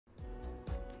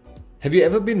Have you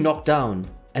ever been knocked down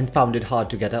and found it hard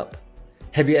to get up?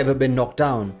 Have you ever been knocked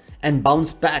down and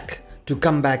bounced back to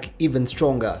come back even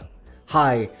stronger?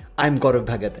 Hi, I'm Gaurav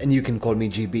Bhagat and you can call me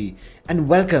GB, and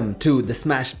welcome to the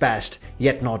Smashed Bashed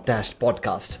Yet Not Dashed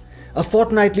podcast, a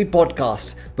fortnightly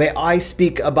podcast where I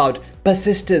speak about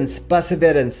persistence,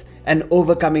 perseverance and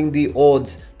overcoming the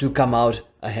odds to come out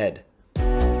ahead.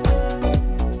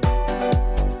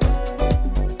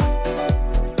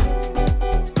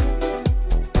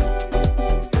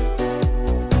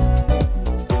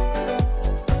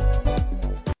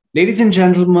 Ladies and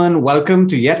gentlemen, welcome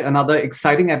to yet another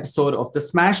exciting episode of the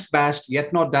Smashed Bashed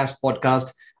Yet Not Dashed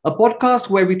podcast, a podcast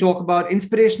where we talk about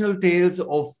inspirational tales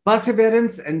of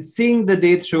perseverance and seeing the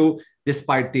day through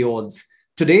despite the odds.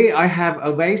 Today, I have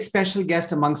a very special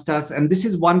guest amongst us, and this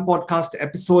is one podcast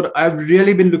episode I've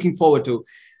really been looking forward to,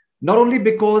 not only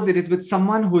because it is with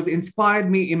someone who's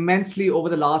inspired me immensely over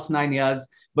the last 9 years,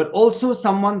 but also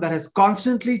someone that has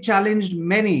constantly challenged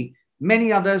many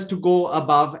others to go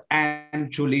above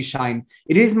and truly shine.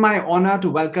 It is my honor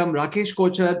to welcome Rakesh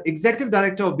Kochhar, Executive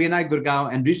Director of BNI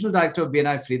Gurgaon and Regional Director of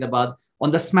BNI Faridabad on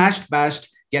the Smashed Bashed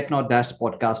Yet Not Dashed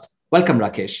podcast. Welcome,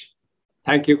 Rakesh.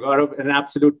 Thank you, Gaurav. An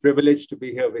absolute privilege to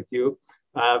be here with you.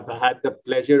 I've had the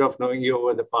pleasure of knowing you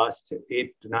over the past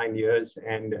 8 to 9 years,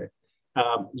 and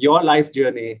your life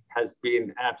journey has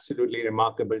been absolutely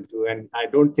remarkable too. And I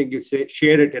don't think you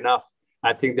share it enough.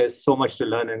 I think there's so much to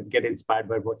learn and get inspired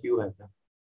by what you have done.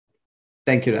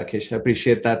 Thank you, Rakesh. I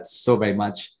appreciate that so very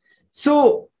much.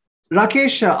 So,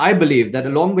 Rakesh, I believe that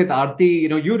along with Arti,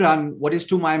 you run what is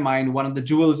to my mind one of the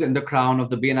jewels in the crown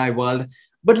of the BNI world.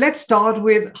 But let's start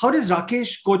with, how does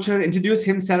Rakesh Kochhar introduce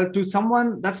himself to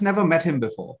someone that's never met him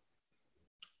before?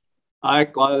 I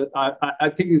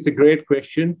think it's a great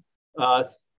question.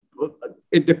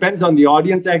 It depends on the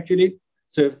audience, actually.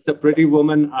 So if it's a pretty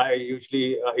woman, I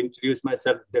usually introduce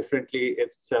myself differently. If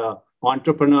it's an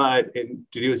entrepreneur, I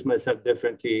introduce myself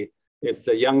differently. If it's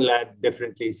a young lad,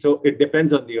 differently. So it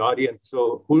depends on the audience.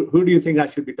 So who do you think I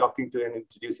should be talking to and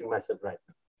introducing myself right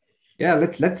now? Yeah,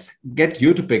 let's get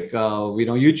you to pick.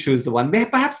 You choose the one.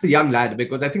 Perhaps the young lad,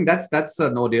 because I think that's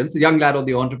an audience, the young lad or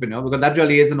the entrepreneur, because that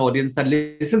really is an audience that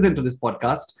listens into this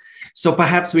podcast. So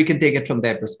perhaps we can take it from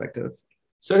their perspective.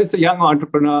 So it's a young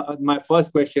entrepreneur. My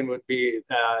first question would be,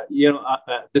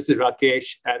 this is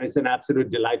Rakesh, and it's an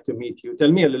absolute delight to meet you.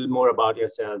 Tell me a little more about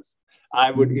yourself. I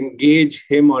would engage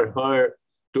him or her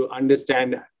to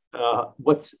understand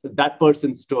what's that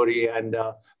person's story and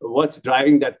what's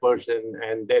driving that person,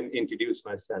 and then introduce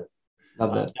myself.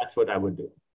 Love that. That's what I would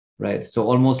do. Right. So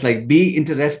almost like be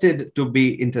interested to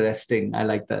be interesting. I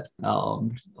like that.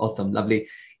 Awesome. Lovely.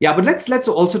 Yeah. But let's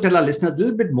also tell our listeners a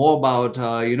little bit more about,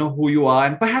 who you are.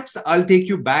 And perhaps I'll take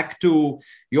you back to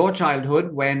your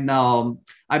childhood when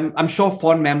I'm sure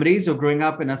fond memories of growing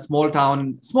up in a small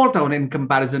town in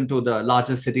comparison to the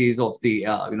larger cities of the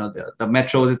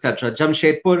metros, etc.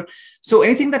 Jamshedpur. So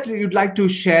anything that you'd like to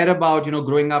share about,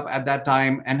 growing up at that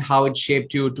time and how it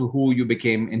shaped you to who you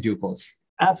became in due course?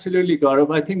 Absolutely,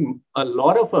 Gaurav. I think a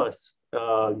lot of us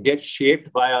get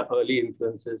shaped by our early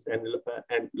influences. And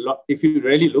if you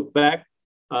really look back,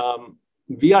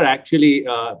 we are actually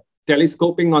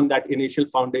telescoping on that initial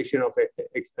foundation of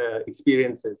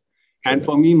experiences. Sure. And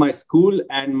for me, my school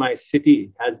and my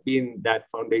city has been that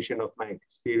foundation of my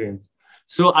experience.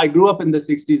 So I grew up in the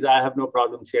 60s. I have no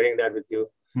problem sharing that with you.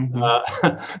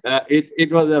 Mm-hmm.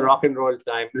 It was a rock and roll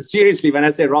time. Seriously, when I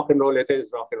say rock and roll, it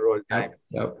is rock and roll time.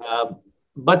 Yep.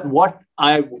 But what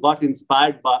I got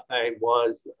inspired by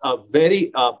was a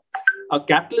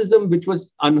capitalism which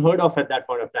was unheard of at that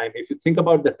point of time. If you think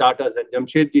about the Tatas and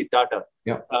Jamshedji Tata,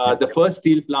 the first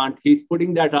steel plant, he's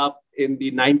putting that up in the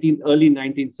early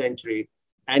 19th century.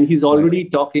 And he's already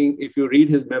talking, if you read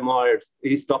his memoirs,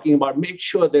 he's talking about make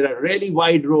sure there are really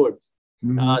wide roads.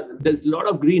 Mm-hmm. There's a lot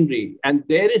of greenery, and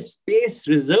there is space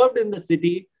reserved in the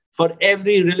city for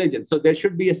every religion. So there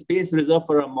should be a space reserved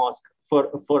for a mosque,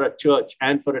 for a church,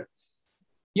 and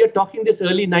you're talking this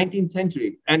early 19th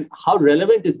century. And how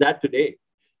relevant is that today?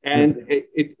 And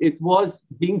it was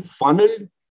being funneled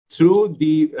through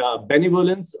the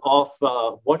benevolence of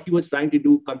what he was trying to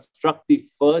do, construct the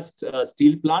first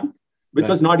steel plant, which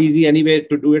was not easy anyway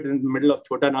to do it in the middle of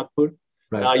Chota Nagpur.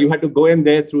 Right. You had to go in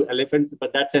there through elephants,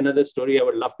 but that's another story I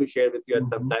would love to share with you at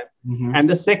some time. Mm-hmm. And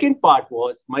the second part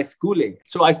was my schooling.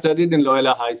 So I studied in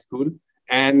Loyola High School,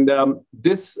 and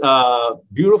this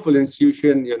beautiful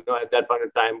institution, at that point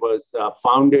in time was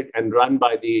founded and run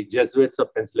by the Jesuits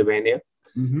of Pennsylvania.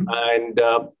 Mm-hmm.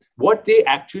 And what they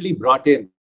actually brought in,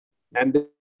 and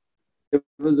there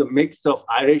was a mix of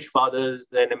Irish fathers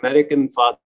and American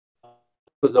fathers.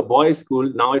 It was a boys'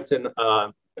 school. Now it's an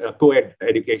co-ed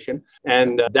education.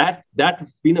 And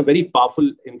that's been a very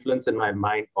powerful influence in my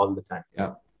mind all the time.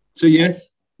 Yeah. So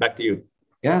yes, back to you.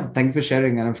 Yeah, thank you for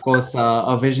sharing. And of course,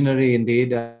 a visionary indeed,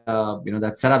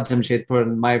 that set up Jamshedpur.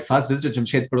 And my first visit to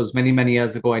Jamshedpur was many, many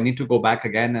years ago. I need to go back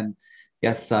again. And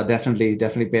yes, definitely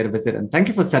pay a visit. And thank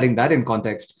you for setting that in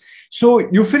context. So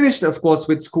you finished, of course,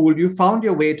 with school. You found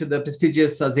your way to the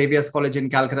prestigious Xavier's College in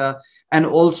Calcutta, and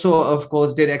also, of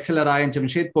course, did XLRI in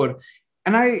Jamshedpur.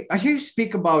 And I hear you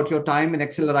speak about your time in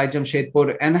XLRI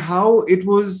Jamshedpur and how it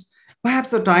was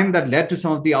perhaps a time that led to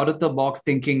some of the out of the box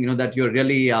thinking, that you're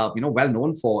really, well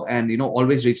known for and,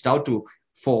 always reached out to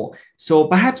for. So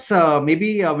perhaps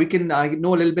maybe we can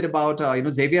know a little bit about,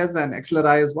 Xavier's and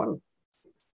XLRI as well.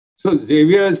 So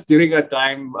Xavier's during a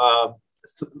time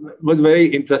was a very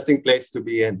interesting place to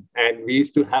be in. And we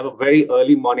used to have a very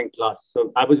early morning class.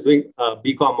 So I was doing a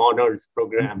BCom honors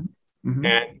program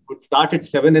and would start at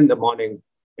 7 in the morning.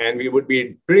 And we would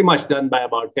be pretty much done by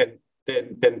about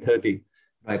 10:30.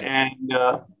 Right. And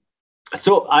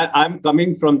so I'm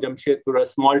coming from Jamshedpur, a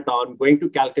small town, going to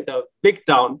Calcutta, big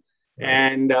town.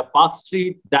 And Park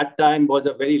Street, that time was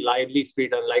a very lively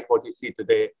street, unlike what you see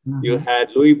today. You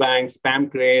had Louis Banks, Pam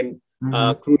Crane,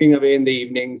 crooning away in the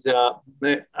evenings.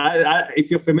 If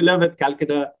you're familiar with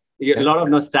Calcutta, a lot of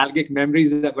nostalgic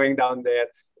memories are going down there.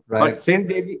 Right. But St.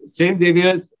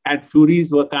 Xavier's and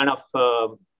Fleury's were kind of...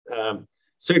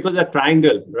 so it was a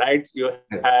triangle, right? You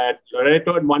had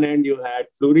Loreto at one end, you had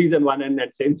Fleury's at one end,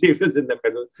 and St. Xavier's in the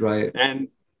middle. Right.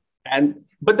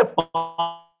 But the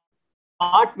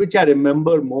part which I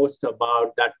remember most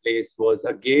about that place was,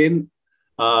 again,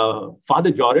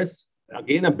 Father Joris,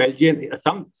 again, a Belgian.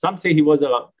 Some say he was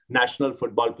a national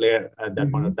football player at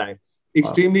that point of time.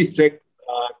 Extremely strict,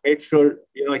 made sure,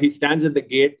 he stands at the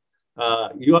gate.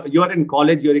 You're in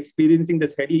college, you're experiencing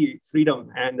this heady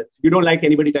freedom and you don't like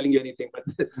anybody telling you anything. But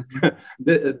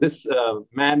this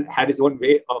man had his own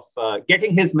way of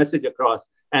getting his message across.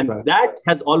 And that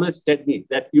has always said me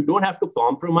that you don't have to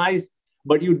compromise,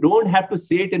 but you don't have to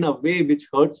say it in a way which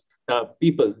hurts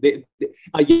people.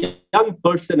 A young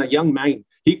person, a young mind,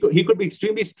 he could be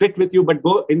extremely strict with you, but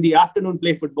go in the afternoon,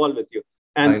 play football with you.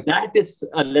 And that is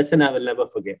a lesson I will never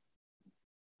forget.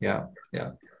 Yeah,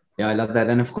 I love that.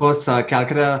 And of course,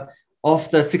 Calcutta of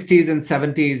the 60s and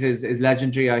 70s is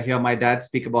legendary. I hear my dad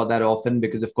speak about that often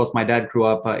because, of course, my dad grew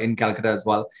up in Calcutta as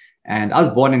well. And I was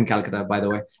born in Calcutta, by the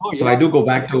way. So I do go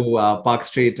back to Park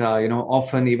Street,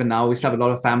 often. Even now, we still have a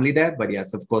lot of family there. But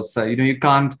yes, of course, you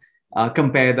can't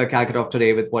compare the Calcutta of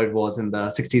today with what it was in the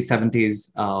 60s,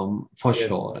 70s, for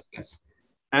sure. Yes.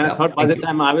 And I thought by the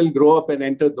time I will grow up and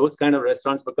enter those kind of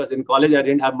restaurants, because in college, I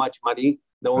didn't have much money.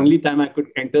 The only time I could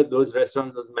enter those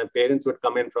restaurants was my parents would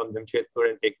come in from Jamshedpur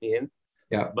and take me in.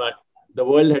 Yeah. But the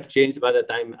world had changed by the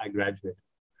time I graduated.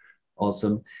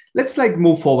 Awesome. Let's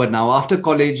move forward now. After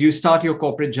college, you start your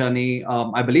corporate journey.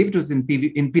 I believe it was in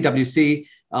PwC,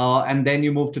 and then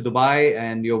you moved to Dubai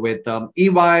and you're with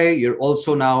EY. You're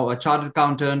also now a chartered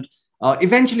accountant.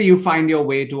 Eventually, you find your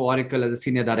way to Oracle as a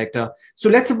senior director. So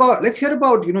let's hear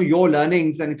about your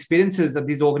learnings and experiences at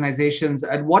these organizations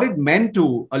and what it meant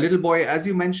to a little boy, as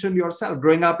you mentioned yourself,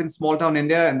 growing up in small town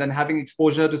India and then having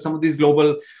exposure to some of these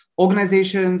global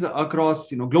organizations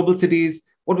across global cities.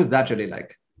 What was that really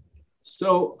like?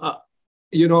 So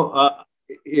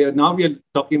now we are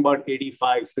talking about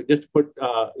 85. So just to put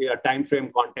time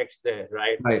frame context there,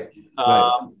 right? Right.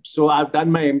 So I've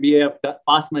done my MBA, I've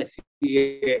passed my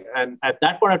CA, and at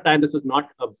that point of time, this was not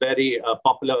a very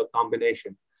popular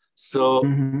combination. So,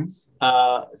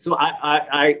 so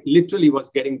I literally was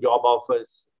getting job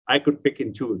offers. I could pick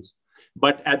and choose.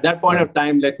 But at that point of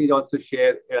time, let me also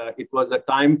share, it was a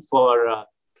time for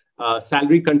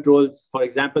salary controls. For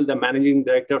example, the managing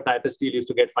director of Tata Steel used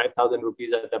to get 5,000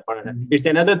 rupees at that point of time. It's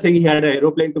another thing. He had an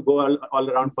aeroplane to go all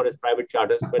around for his private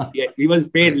charters, but he was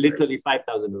paid literally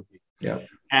 5,000 rupees. Yeah.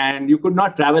 And you could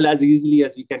not travel as easily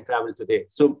as we can travel today.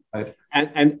 So,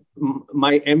 and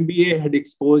my MBA had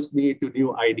exposed me to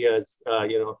new ideas,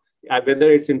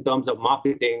 whether it's in terms of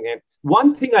marketing. And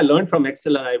one thing I learned from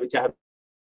XLRI, which I have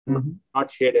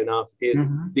not shared enough, is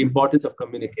the importance of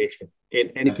communication in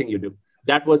anything you do.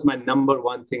 That was my number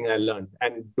one thing I learned.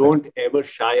 And don't ever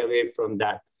shy away from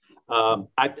that.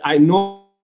 I know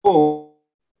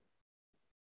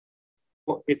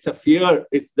it's a fear.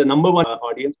 It's the number one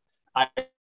audience. I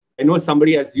know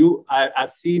somebody as you,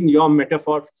 I've seen your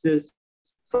metamorphosis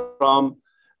from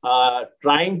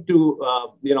trying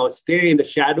to, stay in the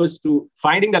shadows to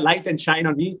finding the light and shine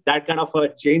on me, that kind of a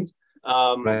change.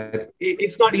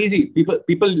 It's not easy. People,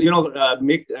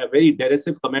 make very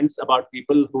derisive comments about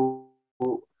people who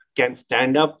can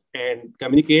stand up and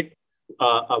communicate.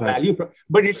 a value,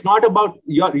 but it's not about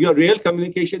your real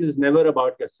communication is never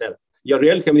about yourself. Your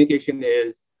real communication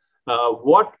is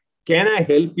what can I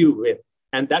help you with?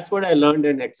 And that's what I learned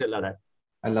in XLRI.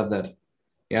 I love that.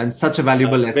 Yeah, and such a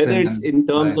valuable lesson. Whether it's in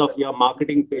terms of your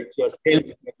marketing pitch, your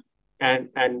sales, and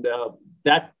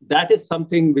that is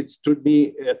something which stood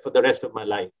me for the rest of my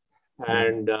life.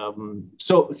 And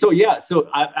so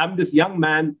I'm this young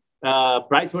man.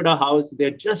 Pricewaterhouse,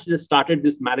 they just started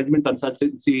this management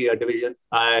consultancy division,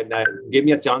 and gave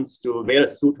me a chance to wear a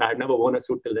suit. I had never worn a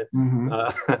suit till then.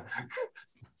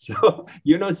 So,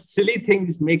 silly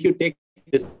things make you take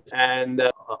this and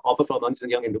offer from Ernst &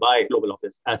 Young in Dubai global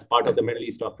office as part of the Middle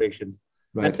East operations.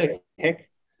 Right. I said, heck,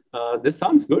 this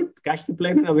sounds good. Catch the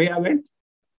plane, and away I went.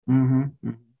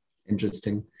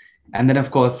 Interesting. And then, of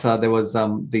course, there was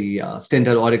the stint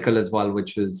at Oracle as well,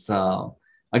 which was,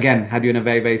 again, had you in a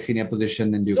very, very senior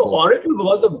position in due course. Oracle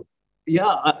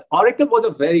was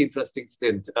a very interesting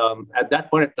stint. At that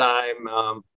point in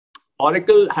time,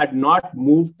 Oracle had not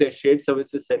moved their shared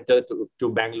services center to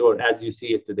Bangalore as you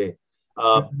see it today.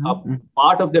 A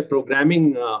part of their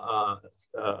programming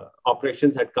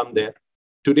operations had come there.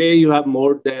 Today, you have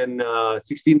more than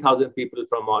 16,000 people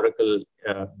from Oracle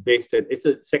based in. It's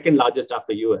the second largest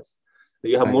after US.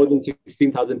 You have more than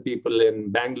 16,000 people in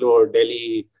Bangalore,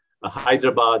 Delhi,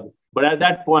 Hyderabad. But at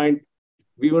that point,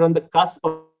 we were on the cusp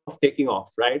of taking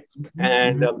off, right?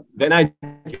 And when I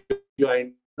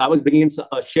joined, I was bringing in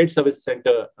a shared service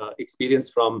center experience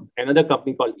from another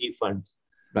company called eFunds.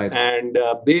 Right. And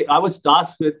I was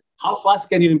tasked with how fast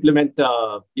can you implement,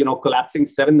 collapsing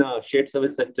 7 shared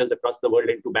service centers across the world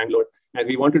into Bangalore. And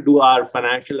we want to do our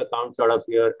financial accounts out of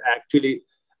here, actually.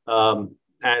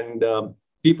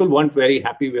 People weren't very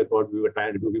happy with what we were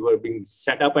trying to do. We were being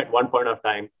set up at one point of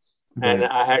time. And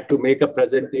I had to make a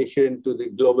presentation to the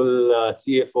global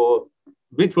CFO,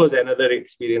 which was another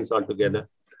experience altogether.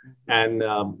 And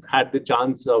had the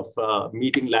chance of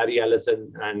meeting Larry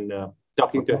Ellison and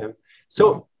talking to him.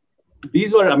 So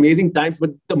these were amazing times,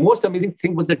 but the most amazing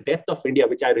thing was the depth of India,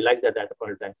 which I realized at that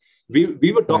point in time.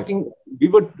 We were talking, we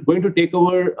were going to take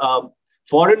over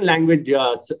foreign language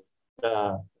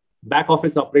back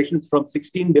office operations from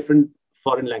 16 different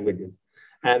foreign languages.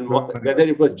 And whether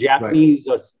it was Japanese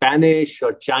or Spanish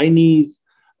or Chinese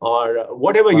or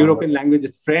whatever European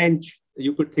languages, French,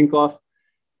 you could think of.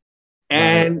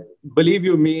 And believe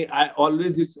you me,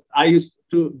 I used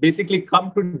to basically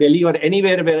come to Delhi or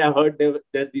anywhere where I heard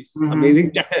there's these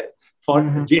amazing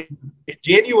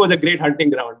JNU was a great hunting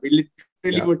ground. We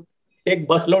literally would take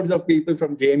busloads of people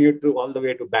from JNU to all the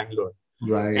way to Bangalore.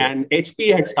 Right. And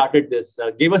HP had started this,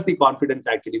 gave us the confidence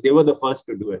actually. They were the first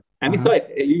to do it. And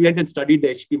we went and studied the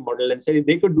HP model and said, if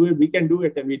they could do it, we can do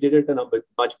it. And we did it on a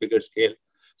much bigger scale.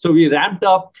 So we ramped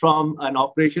up from an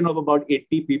operation of about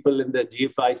 80 people in the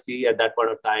GFIC at that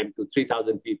point of time to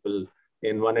 3,000 people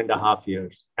in 1.5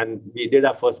 years. And we did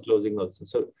our first closing also.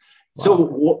 So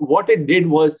what it did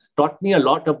was taught me a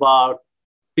lot about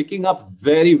picking up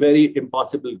very, very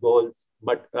impossible goals,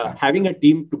 but having a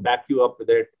team to back you up with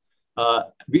it.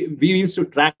 We used to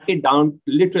track it down,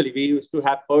 literally, we used to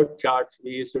have PERT charts.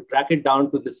 We used to track it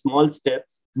down to the small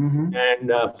steps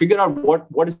and figure out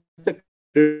what is the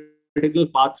critical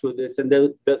path through this. And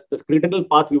the critical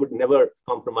path we would never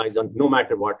compromise on, no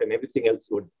matter what, and everything else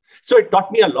would. So it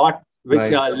taught me a lot, which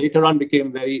later on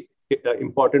became very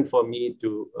important for me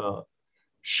to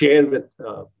share with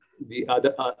the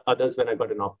others when I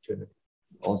got an opportunity.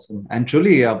 Awesome. And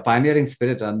truly a pioneering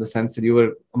spirit in the sense that you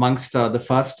were amongst the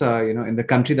first, in the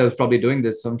country that was probably doing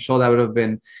this. So I'm sure that would have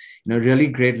been, really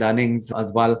great learnings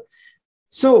as well.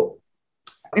 So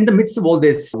in the midst of all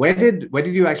this, where did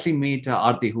you actually meet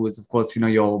Arti, who is, of course,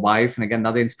 your wife, and again,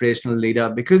 another inspirational leader?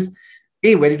 Because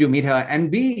A, where did you meet her? And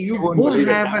B, you both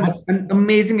have an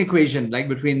amazing equation, like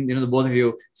between, the both of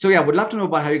you. So yeah, would love to know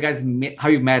about how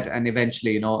you met and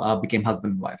eventually, became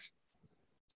husband and wife.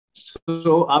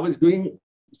 So I was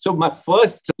so my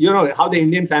first, how the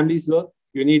Indian families work,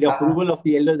 you need approval of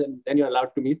the elders and then you're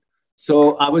allowed to meet.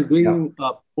 So I was doing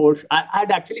Porsche. I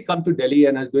had actually come to Delhi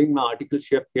and I was doing my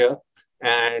articleship here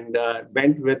and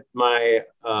went with my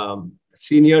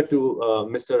senior to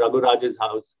Mr. Raghuraj's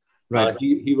house. Right.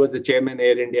 He was the chairman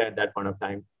Air India at that point of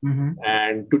time.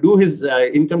 And to do his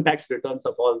income tax returns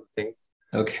of all things.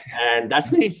 Okay. And that's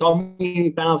when he saw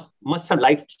me, kind of must have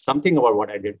liked something about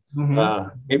what I did.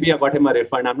 Maybe I got him a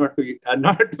refund. I'm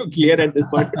not too clear at this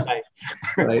point in time.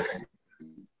 Right.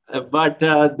 But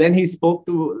then he spoke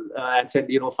to and said,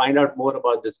 find out more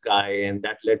about this guy, and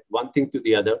that led one thing to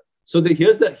the other. So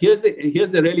here's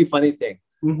the really funny thing.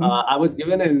 I was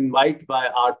given an invite by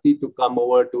Arti to come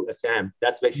over to Assam.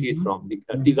 That's where she is from, the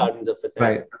tea gardens of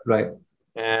Assam. Right.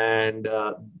 And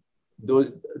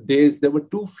those days, there were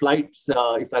 2 flights,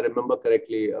 if I remember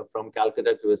correctly, from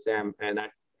Calcutta to Assam. And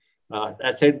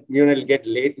I said, it'll get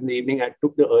late in the evening. I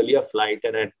took the earlier flight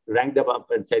and I rang them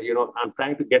up and said, I'm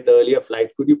trying to get the earlier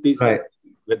flight. Could you please help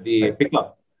with the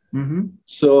pickup? Mm-hmm.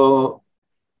 So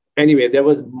anyway, there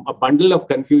was a bundle of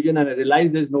confusion and I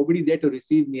realized there's nobody there to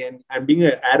receive me. And I'm being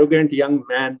an arrogant young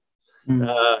man,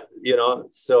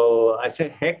 so I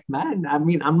said, heck, man,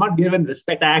 I'm not given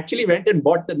respect. I actually went and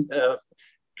bought the,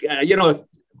 a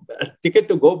ticket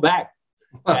to go back.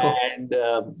 Wow. And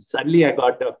suddenly I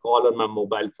got a call on my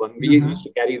mobile phone. We used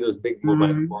to carry those big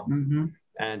mobile phones.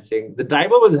 And saying, the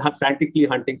driver was frantically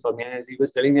hunting for me. And he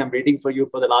was telling me, I'm waiting for you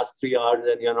for the last 3 hours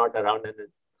and you're not around. And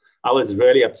I was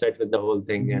really upset with the whole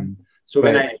thing. And so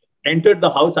when I entered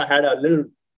the house, I had a little,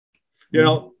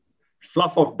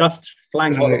 fluff of dust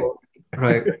flying all over.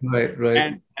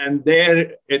 Right. And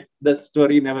there, the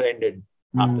story never ended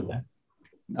after that.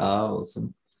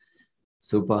 Awesome.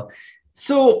 Super.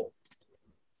 So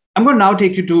I'm going to now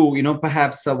take you to,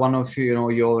 perhaps one of,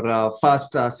 your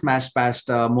first smash bashed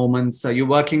moments. You're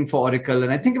working for Oracle,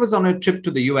 and I think it was on a trip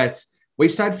to the US where you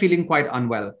started feeling quite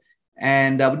unwell.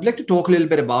 And I would like to talk a little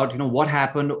bit about, what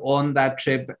happened on that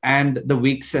trip and the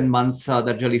weeks and months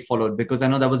that really followed, because I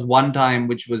know that was one time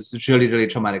which was really, really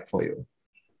traumatic for you.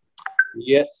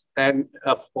 Yes. And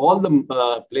of all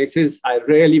the places I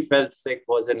really felt sick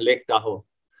was in Lake Tahoe.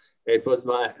 It was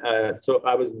so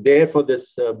I was there for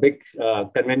this big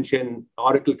convention,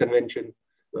 Oracle convention,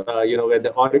 where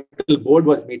the Oracle board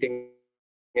was meeting,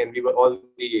 and we were all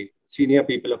the senior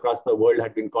people across the world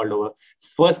had been called over.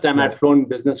 It's the first time I'd flown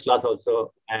business class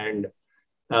also. And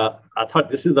I thought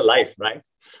this is the life, right?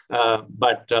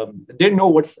 But didn't know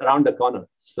what's around the corner.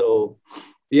 So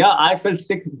yeah, I felt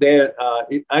sick there.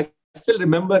 I still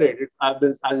remember it.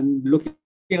 I'm looking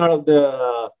out of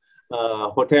the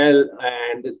hotel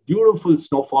and this beautiful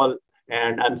snowfall,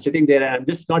 and I'm sitting there and I'm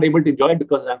just not able to enjoy it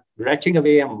because I'm retching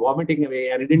away, I'm vomiting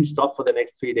away, and it didn't stop for the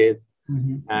next 3 days.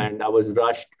 And I was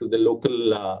rushed to the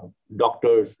local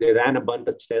doctors. They ran a bunch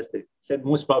of tests. They said,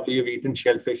 most probably you've eaten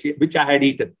shellfish, which I had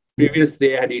eaten. Previous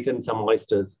day I had etten some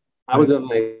oysters. I was on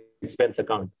my expense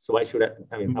account, so why should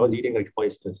I was eating like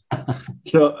oysters.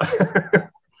 So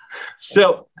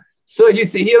so you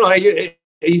see,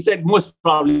 he said most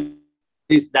probably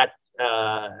is that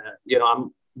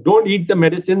don't eat the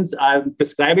medicines. I'm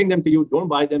prescribing them to you. Don't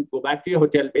buy them. Go back to your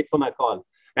hotel. Wait for my call.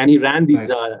 And he ran these,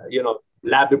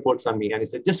 lab reports on me. And he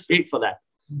said, just wait for that.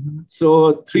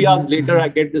 So 3 hours later, I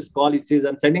get this call. He says,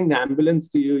 I'm sending the ambulance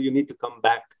to you. You need to come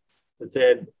back. I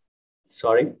said,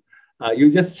 sorry.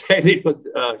 You just said it was,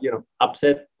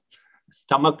 upset,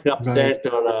 stomach upset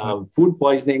or food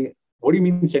poisoning. What do you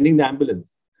mean sending the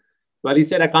ambulance? Well, he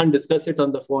said, I can't discuss it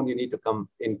on the phone. You need to come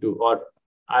into, or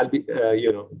I'll be,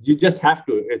 you just have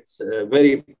to. It's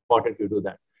very important to do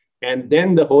that. And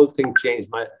then the whole thing changed.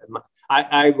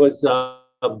 I was,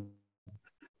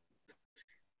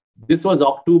 this was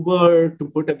October, to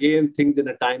put again things in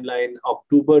a timeline,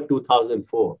 October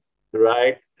 2004,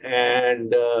 right?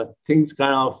 And things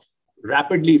kind of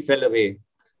rapidly fell away.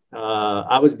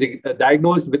 I was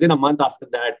diagnosed within a month after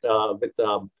that with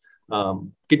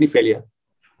kidney failure,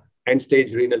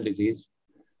 end-stage renal disease.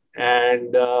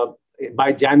 And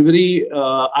by January,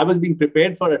 I was being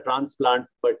prepared for a transplant,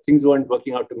 but things weren't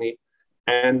working out to me.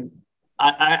 And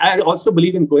I also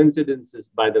believe in coincidences,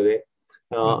 by the way.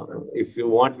 If you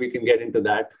want, we can get into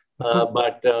that.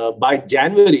 But by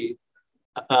January,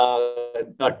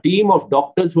 a team of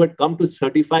doctors who had come to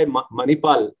certify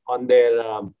Manipal on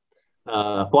their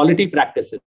quality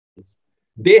practices,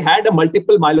 they had a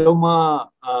multiple myeloma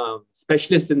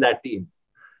specialist in that team.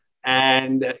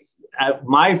 And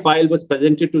my file was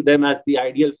presented to them as the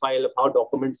ideal file of how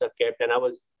documents are kept. And I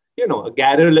was, a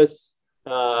garrulous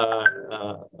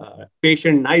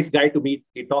patient, nice guy to meet.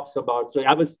 He talks about, so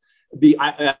I was the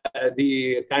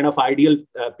kind of ideal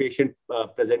patient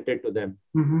presented to them.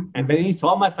 And when he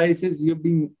saw my file, he says, you've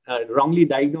been wrongly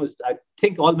diagnosed. I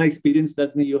think all my experience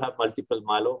tells me you have multiple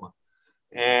myeloma.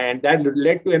 And that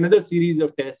led to another series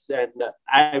of tests. And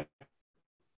I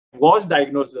was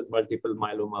diagnosed with multiple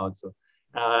myeloma also.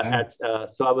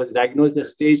 So I was diagnosed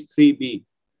as stage 3B.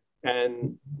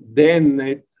 And then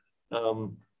it,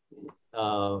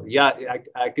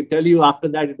 I can tell you after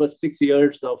that, it was 6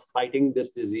 years of fighting this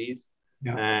disease.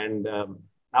 And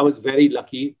I was very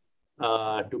lucky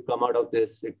to come out of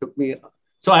this. It took me,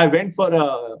 so I went for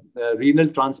a renal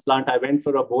transplant. I went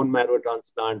for a bone marrow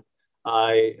transplant.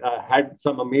 I had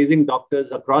some amazing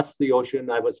doctors across the ocean.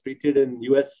 I was treated in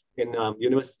US, in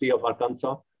University of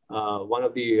Arkansas, one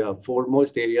of the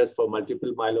foremost areas for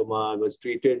multiple myeloma. I was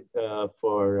treated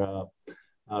for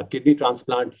kidney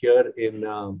transplant here in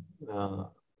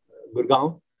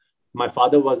Gurgaon. My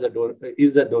father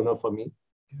is a donor for me.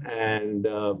 And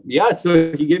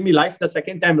so he gave me life the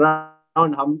second time round.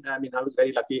 I mean, I was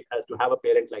very lucky as to have a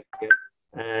parent like him.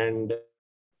 And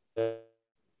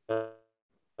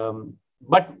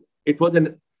but it was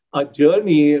a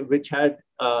journey which had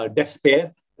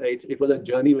despair. It was a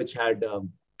journey which had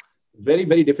very,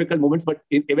 very difficult moments, but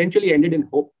it eventually ended in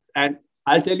hope. And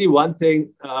I'll tell you one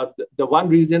thing, the one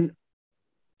reason,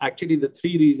 actually the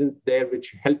three reasons there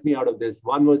which helped me out of this.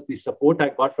 One was the support I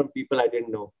got from people I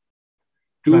didn't know.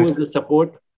 Two was the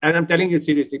support, and I'm telling you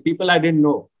seriously, people I didn't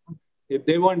know. If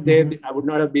they weren't there, I would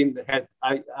not have been helped.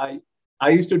 I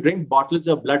used to drink bottles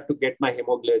of blood to get my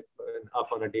hemoglobin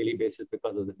up on a daily basis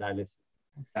because of the dialysis.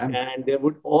 Damn. And there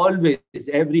would always,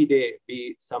 every day,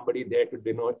 be somebody there to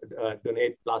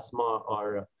donate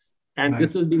plasma and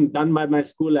this was being done by my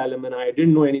school alumni. I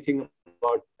didn't know anything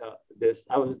about this.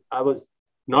 I was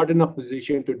not in a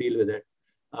position to deal with it.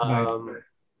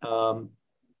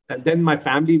 And then my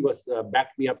family was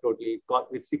backed me up totally.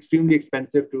 It's extremely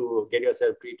expensive to get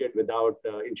yourself treated without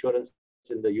insurance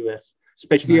in the US,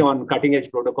 especially on cutting edge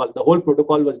protocol. The whole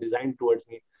protocol was designed towards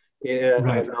me.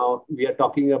 Now we are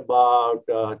talking about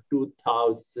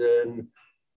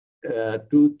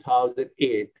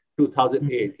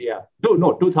 2008, yeah.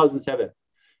 No, 2007.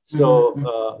 So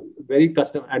very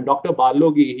custom. And Dr.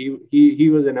 Barlogi, he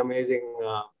was an amazing,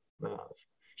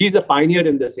 he's a pioneer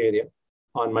in this area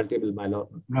on multiple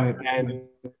myeloma. And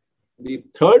the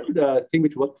third thing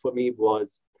which worked for me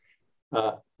was,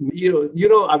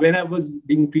 when I was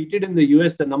being treated in the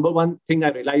US, the number one thing I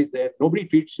realized there, nobody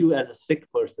treats you as a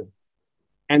sick person.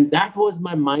 And that was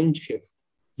my mind shift.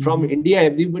 From India,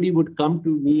 everybody would come to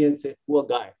me and say, poor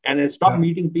guy. And I stopped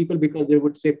meeting people because they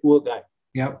would say, poor guy.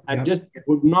 I just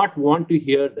would not want to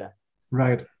hear that.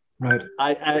 Right.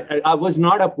 I was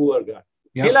not a poor guy.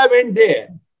 Till I went there.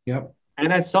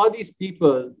 And I saw these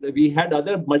people. We had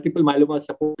other multiple myeloma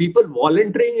support people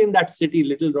volunteering in that city,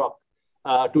 Little Rock,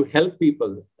 to help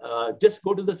people. Just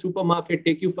go to the supermarket,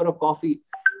 take you for a coffee.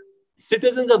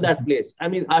 Citizens of that place. I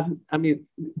mean,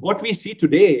 what we see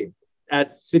today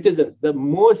as citizens, the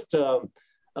most,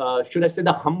 should I say,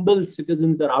 the humble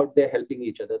citizens are out there helping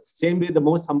each other. Same way the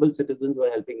most humble citizens were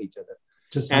helping each other.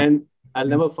 And I'll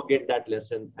never forget that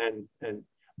lesson.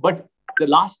 But the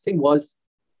last thing was,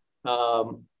 there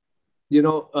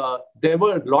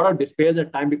were a lot of despairs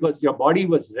at time because your body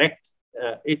was wrecked.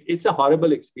 It's a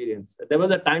horrible experience. There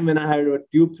was a time when I had a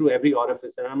tube through every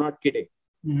orifice, and I'm not kidding.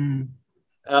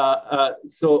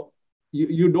 So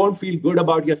you don't feel good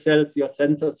about yourself. Your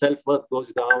sense of self-worth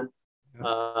goes down.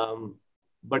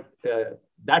 But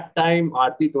that time,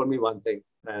 Arti told me one thing,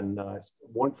 and I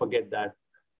won't forget that.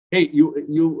 Hey,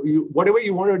 you whatever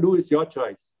you want to do is your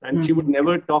choice. And she would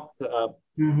never talk,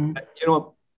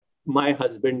 my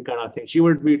husband kind of thing. She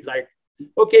would be like,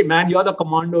 okay, man, you're the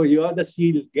commando, you're the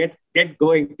SEAL, get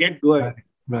going.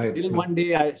 Till one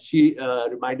day she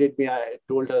reminded me, I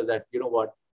told her that, you know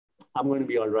what, I'm going to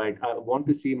be all right. I want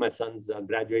to see my son's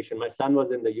graduation. My son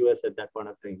was in the US at that point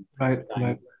of time.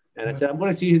 And I said, I'm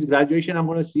going to see his graduation. I'm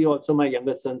going to see also my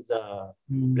younger son's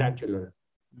grandchildren.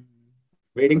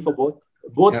 Waiting for both.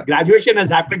 Graduation has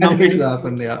happened now.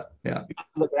 The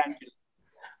grandchildren.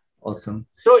 Awesome.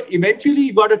 So eventually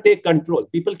you got to take control.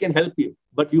 People can help you,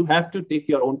 but you have to take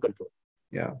your own control.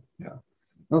 No,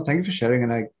 thank you for sharing.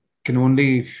 And I can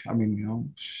only,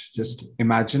 just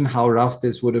imagine how rough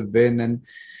this would have been. And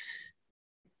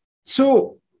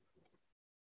so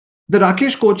the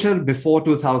Rakesh Kochhar before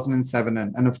 2007,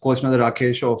 and of course, the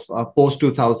Rakesh of post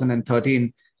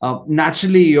 2013,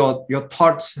 naturally your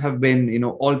thoughts have been,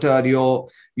 altered, your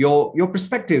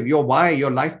perspective, your why,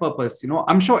 your life purpose,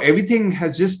 I'm sure everything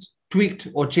has just tweaked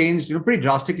or changed, pretty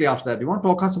drastically after that. You want to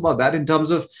talk us about that in terms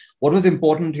of what was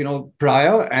important,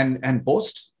 prior and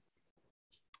post?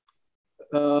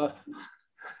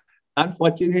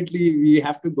 Unfortunately, we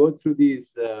have to go through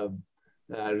these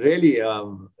really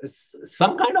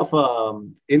some kind of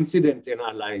incident in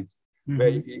our lives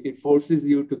where it forces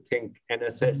you to think and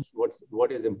assess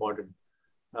what is important.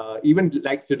 Even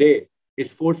like today,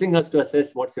 it's forcing us to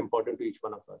assess what's important to each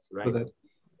one of us, right?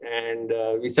 And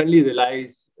we suddenly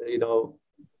realize,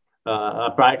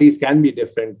 our priorities can be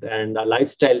different and our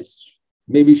lifestyles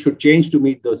maybe should change to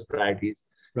meet those priorities.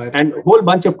 And a whole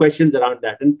bunch of questions around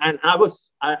that. And I was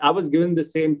given the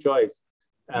same choice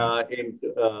in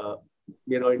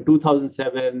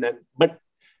 2007.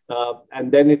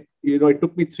 And then it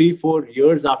took me 3-4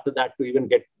 years after that to even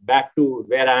get back to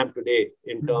where I am today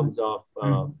in terms of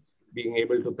being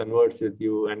able to converse with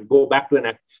you and go back to an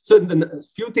act. So the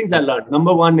few things I learned.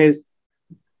 Number one is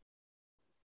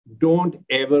don't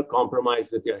ever compromise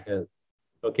with your health.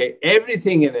 Okay,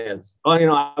 everything in else. Oh,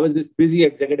 I was this busy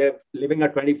executive living a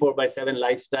 24/7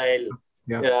 lifestyle.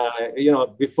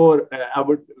 Before I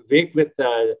would wake with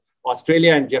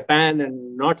Australia and Japan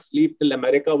and not sleep till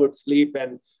America would sleep.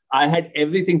 And I had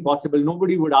everything possible.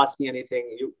 Nobody would ask me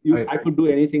anything. Right. I could do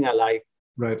anything I like.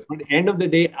 Right. At the end of the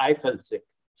day, I felt sick.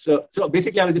 So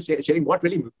basically, I was just sharing what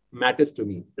really matters to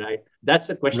me, right? That's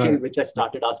the question which I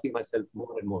started asking myself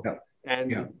more and more. Yeah.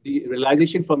 And the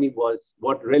realization for me was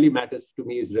what really matters to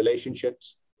me is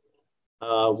relationships.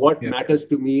 What matters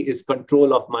to me is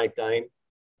control of my time.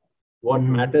 What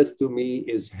matters to me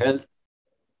is health.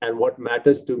 And what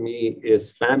matters to me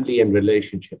is family and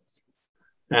relationships.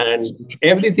 And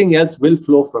everything else will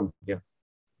flow from here.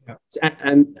 Yeah.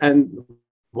 And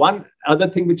one other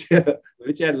thing which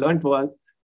I learned was,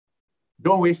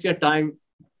 don't waste your time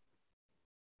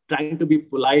trying to be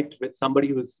polite with somebody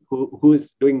who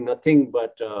is doing nothing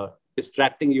but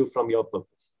distracting you from your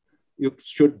purpose. You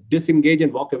should disengage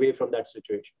and walk away from that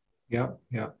situation. Yeah.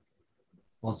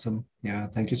 Awesome. Yeah.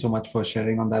 Thank you so much for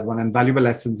sharing on that one, and valuable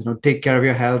lessons. Take care of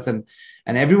your health, and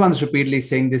everyone's repeatedly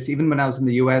saying this. Even when I was in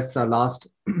the US for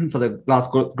the last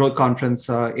growth conference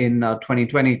in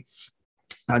 2020,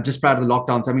 just prior to the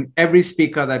lockdowns, I mean, every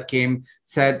speaker that came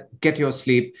said, get your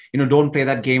sleep, don't play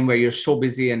that game where you're so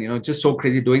busy and, just so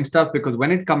crazy doing stuff, because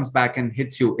when it comes back and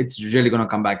hits you, it's really going to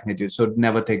come back and hit you. So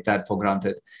never take that for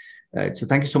granted. So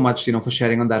thank you so much, for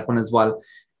sharing on that one as well.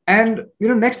 And,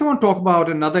 next I want to talk about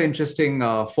another interesting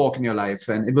fork in your life.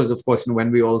 And it was, of course,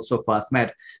 when we also first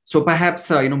met. So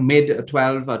perhaps, mid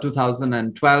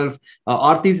 2012,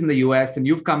 Arti's in the US, and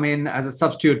you've come in as a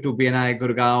substitute to BNI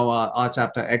Gurgaon, our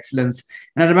chapter Excellence.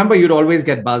 And I remember you'd always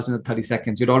get buzzed in the 30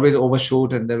 seconds. You'd always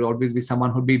overshoot, and there would always be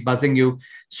someone who'd be buzzing you.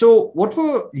 So what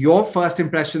were your first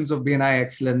impressions of BNI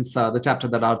Excellence, the chapter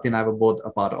that Arti and I were both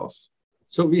a part of?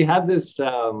 So we have this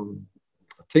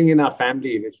thing in our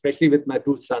family, especially with my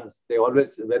two sons. They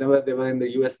always, whenever they were in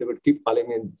the US, they would keep calling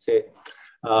me and say,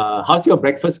 how's your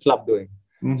breakfast club doing?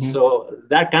 So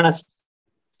that kind of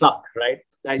stuck, right?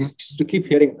 I used to keep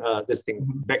hearing this thing,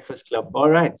 breakfast club. All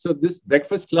right. So this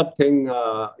breakfast club thing,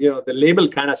 the label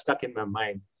kind of stuck in my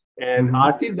mind. And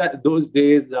Arti, those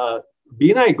days,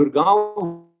 BNI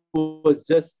Gurgaon was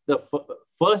just the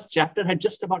first chapter had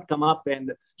just about come up,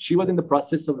 and she was in the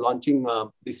process of launching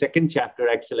the second chapter,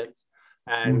 Excellence.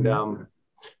 And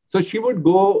so she would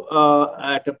go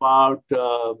at about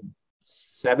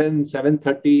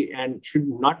 7:30 and should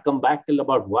not come back till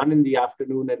about 1 in the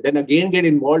afternoon, and then again get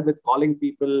involved with calling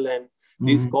people. And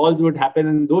these calls would happen.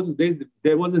 In those days,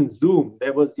 there wasn't Zoom.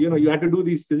 There was, you had to do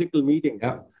these physical meetings.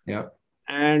 Yeah.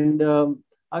 And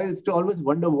I used to always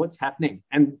wonder what's happening.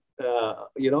 And,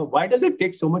 why does it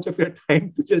take so much of your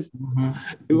time to just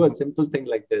do a simple thing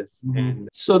like this? And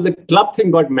so the club thing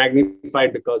got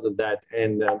magnified because of that.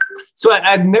 And so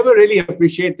I'd never really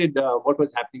appreciated what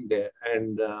was happening there.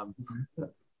 And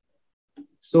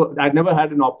so I'd never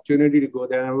had an opportunity to go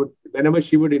there. And whenever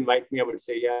she would invite me, I would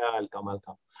say, yeah, I'll come.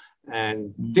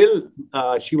 And till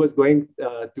she was going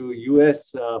to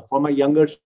US for my younger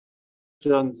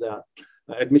son's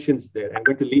admissions there. I'm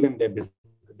going to leave him there,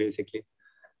 basically.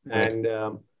 And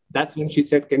that's when she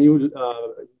said, can you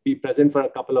be present for a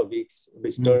couple of weeks,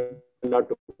 which turned out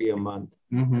to be a month.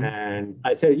 And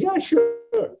I said, yeah, sure.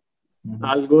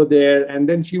 I'll go there. And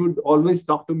then she would always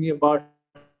talk to me about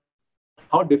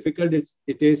how difficult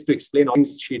it is to explain all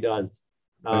things she does.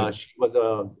 She was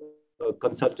a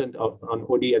consultant on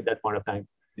OD at that point of time.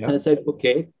 And I said,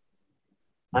 okay,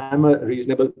 I'm a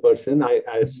reasonable person.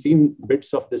 I've seen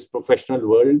bits of this professional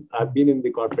world. I've been in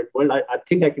the corporate world. I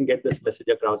think I can get this message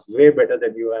across way better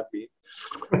than you have been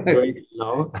doing it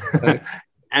now.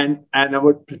 And I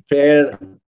would prepare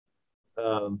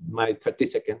my 30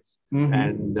 seconds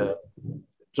and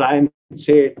try and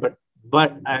say it.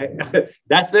 But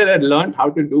that's where I learned how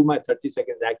to do my 30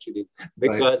 seconds, actually,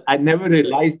 because I never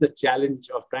realized the challenge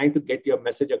of trying to get your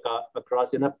message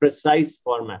across in a precise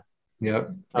format.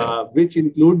 Which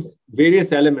includes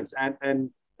various elements. And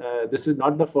this is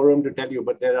not the forum to tell you,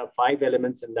 but there are 5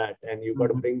 elements in that, and you've got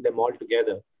to bring them all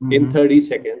together in 30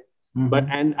 seconds.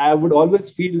 And I would always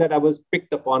feel that I was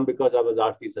picked upon because I was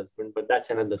Arti's husband, but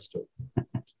that's another story.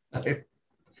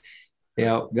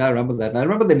 Yeah, I remember that. And I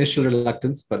remember the initial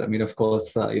reluctance, but I mean, of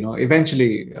course,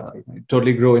 eventually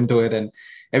totally grew into it, and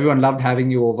everyone loved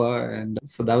having you over. And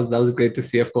so that was great to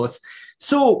see, of course.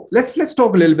 So let's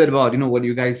talk a little bit about, what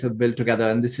you guys have built together.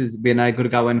 And this is BNI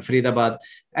Gurgaon and Faridabad.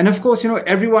 And of course,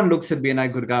 everyone looks at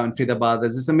BNI Gurgaon and Faridabad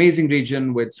as this amazing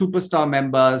region with superstar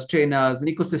members, trainers, an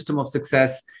ecosystem of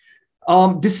success.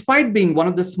 Despite being one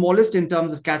of the smallest in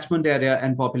terms of catchment area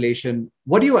and population,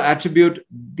 what do you attribute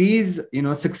these,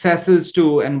 successes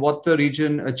to, and what the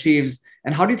region achieves?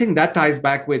 And how do you think that ties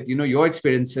back with, your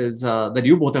experiences that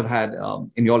you both have had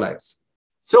in your lives?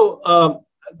 So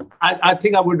I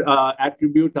think I would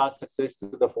attribute our success to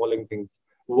the following things.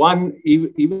 One,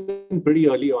 even pretty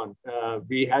early on,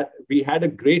 we had a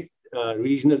great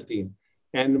regional team,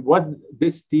 and what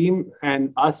this team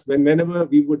and us, whenever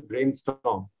we would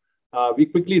brainstorm, we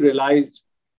quickly realized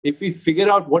if we figure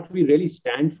out what we really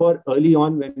stand for early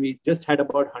on, when we just had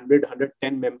about 100,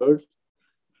 110 members,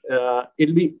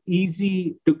 it'll be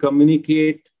easy to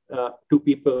communicate to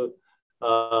people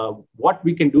what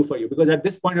we can do for you. Because at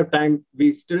this point of time,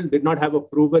 we still did not have a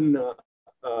proven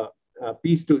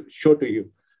piece to show to you.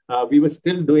 We were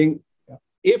still doing,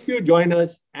 if you join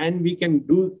us and we can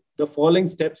do the following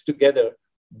steps together,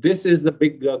 this is the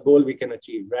big goal we can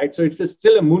achieve, right? So it's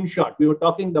still a moonshot. We were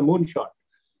talking the moonshot.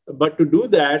 But to do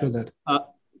that,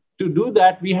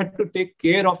 we had to take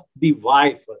care of the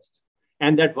why first.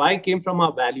 And that why came from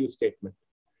our value statement.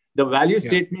 The value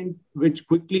statement, which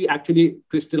quickly actually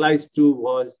crystallized to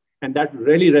was, and that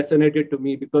really resonated to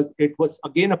me because it was,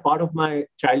 again, a part of my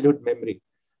childhood memory.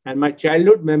 And my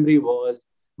childhood memory was,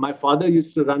 my father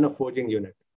used to run a forging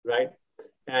unit, right?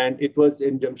 And it was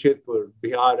in Jamshedpur,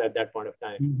 Bihar at that point of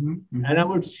time. Mm-hmm, mm-hmm. And I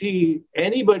would see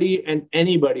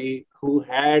anybody who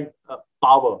had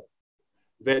power,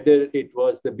 whether it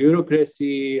was the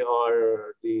bureaucracy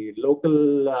or the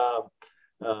local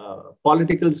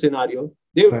political scenario.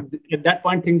 At that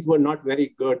point, things were not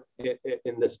very good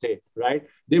in the state, right?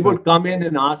 They would come in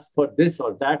and ask for this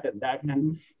or that and that.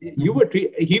 And he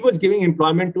was giving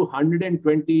employment to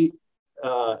 120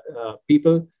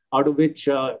 people, out of which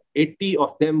 80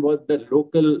 of them were the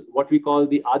local, what we call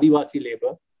the Adivasi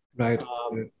labor. Right.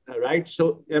 Right.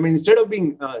 So, I mean, instead of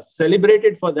being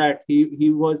celebrated for that, he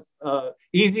was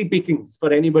easy pickings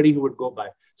for anybody who would go by.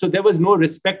 So there was no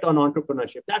respect on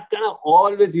entrepreneurship. That kind of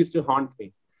always used to haunt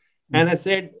me. And I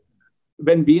said,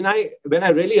 when I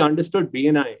really understood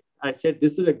BNI, I said,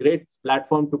 this is a great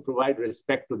platform to provide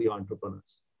respect to the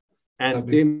entrepreneurs.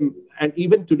 And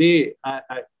even today,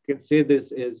 I can say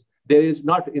this is, there is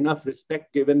not enough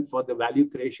respect given for the value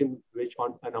creation which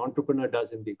an entrepreneur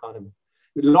does in the economy.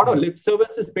 A lot of lip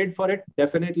service is paid for it,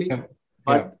 definitely,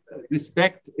 but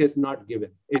respect is not given.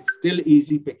 It's still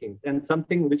easy pickings and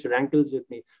something which rankles with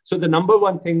me. So the number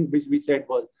one thing which we said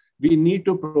was, we need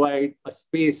to provide a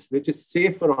space which is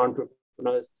safe for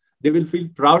entrepreneurs. They will feel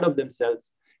proud of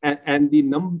themselves. And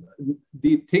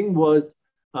the thing was,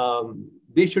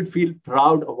 they should feel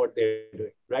proud of what they're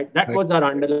doing, right? That was our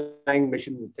underlying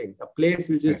mission thing, a place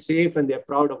which is safe and they're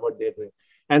proud of what they're doing.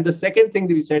 And the second thing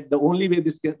that we said, the only way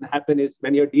this can happen is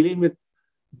when you're dealing with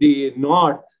the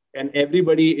North and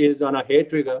everybody is on a hair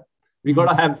trigger, we got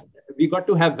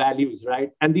to have values,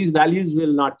 right? And these values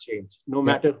will not change no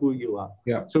matter who you are.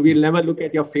 So we'll never look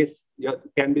at your face. You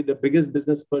can be the biggest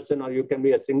business person or you can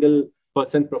be a single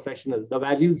person professional. The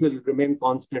values will remain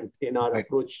constant in our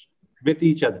approach with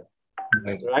each other.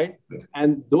 Right.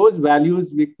 And those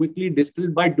values we quickly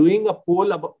distilled by doing a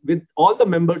poll with all the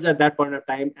members at that point of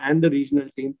time and the regional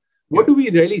team. What do we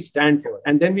really stand for?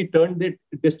 And then we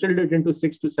distilled it into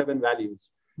 6 to 7 values.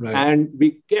 And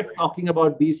we kept talking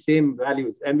about these same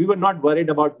values. And we were not worried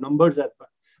about numbers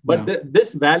but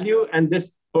this value and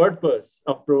this purpose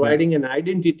of providing an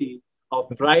identity of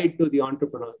pride to the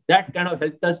entrepreneur, that kind of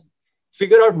helped us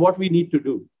figure out what we need to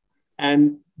do.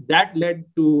 And that led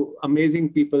to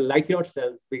amazing people like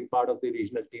yourselves being part of the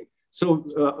regional team. So,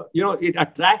 it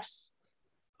attracts.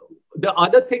 The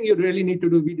other thing you really need to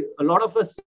do, a lot of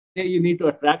us say you need to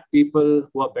attract people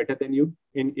who are better than you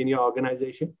in your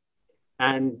organization.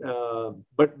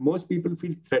 But most people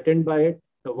feel threatened by it.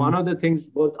 So one of the things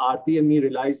both Arti and me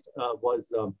realized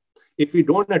was if we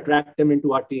don't attract them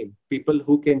into our team, people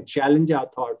who can challenge our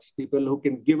thoughts, people who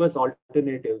can give us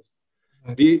alternatives,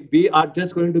 we are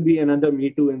just going to be another Me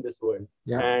Too in this world.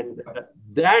 And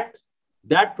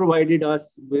that provided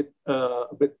us with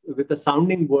a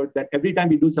sounding board that every time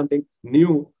we do something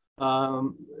new, we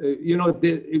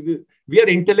are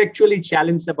intellectually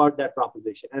challenged about that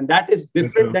proposition. And that is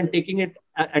different than taking it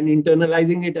and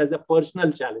internalizing it as a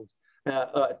personal challenge.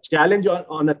 A challenge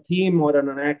on a theme or on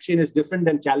an action is different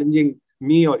than challenging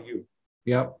me or you.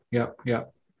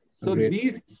 So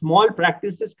these small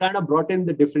practices kind of brought in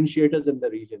the differentiators in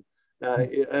the region.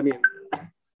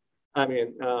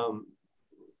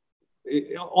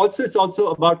 It's also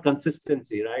about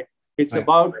consistency, right?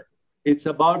 It's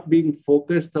about being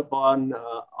focused upon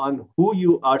on who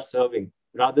you are serving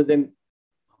rather than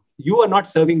you are not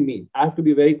serving me. I have to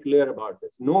be very clear about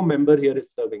this. No member here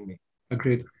is serving me.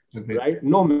 Agreed. Okay. right?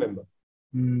 No member.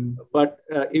 But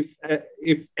if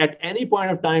at any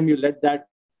point of time you let that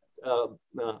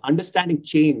understanding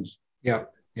change,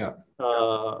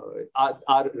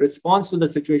 our response to the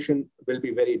situation will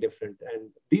be very different. And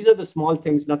these are the small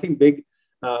things, nothing big,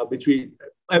 which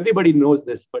everybody knows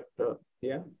this, but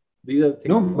these are the things.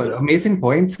 No, but amazing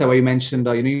points where you mentioned,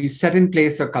 you set in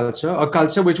place a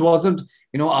culture which wasn't,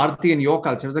 Arti and your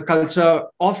culture. It was a culture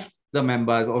of the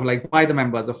members, or like by the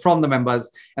members, or from the members.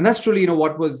 And that's truly,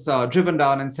 what was driven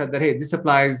down and said that, hey, this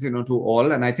applies, to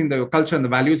all. And I think the culture and the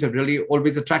values have really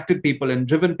always attracted people and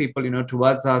driven people,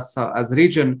 towards us as a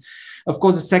region. Of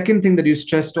course, the second thing that you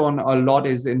stressed on a lot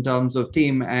is in terms of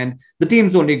team, and the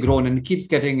team's only grown and keeps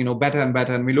getting, better and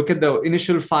better. And we look at the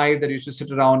initial 5 that used to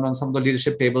sit around on some of the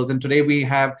leadership tables. And today we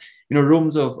have,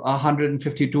 rooms of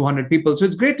 150, 200 people. So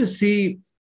it's great to see,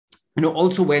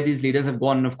 also where these leaders have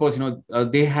gone. And of course,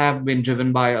 they have been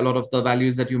driven by a lot of the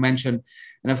values that you mentioned.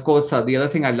 And of course, the other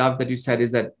thing I love that you said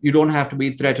is that you don't have to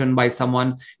be threatened by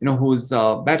someone, who's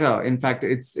better. In fact,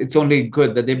 it's only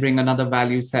good that they bring another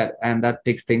value set, and that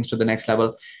takes things to the next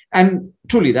level. And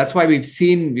truly, that's why we've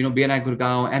seen, BNI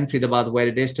Gurgaon and Faridabad where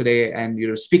it is today. And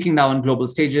you're speaking now on global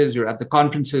stages, you're at the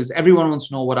conferences. Everyone wants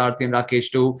to know what Arti and Rakesh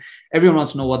do. Everyone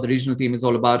wants to know what the regional team is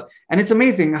all about. And it's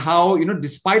amazing how,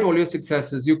 despite all your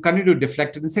successes, you continue to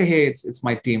deflect it and say, hey, it's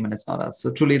my team and it's not us.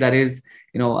 So truly, that is,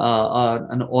 an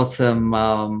awesome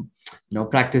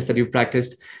practice that you've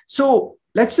practiced. So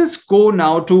let's just go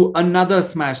now to another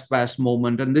smash bash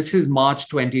moment. And this is March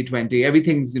 2020.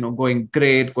 Everything's, going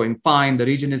great, going fine. The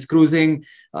region is cruising,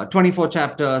 24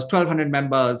 chapters, 1,200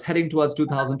 members, heading towards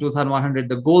 2,000, 2,100.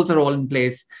 The goals are all in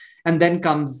place. And then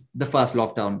comes the first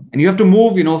lockdown. And you have to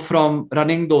move, from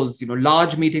running those,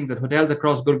 large meetings at hotels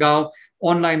across Gurgaon,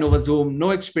 online over Zoom,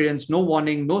 no experience, no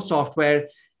warning, no software.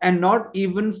 And not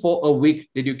even for a week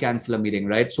did you cancel a meeting,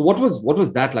 right? So what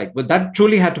was that like? But that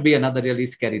truly had to be another really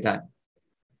scary time.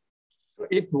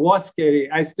 It was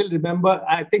scary. I still remember,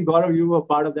 I think, Gaurav, you were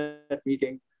part of that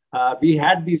meeting. We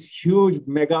had these huge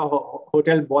mega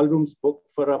hotel ballrooms booked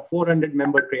for a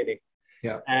 400-member training.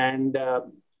 Yeah. And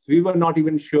we were not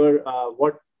even sure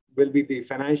what will be the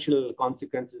financial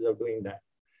consequences of doing that.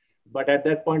 But at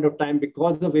that point of time,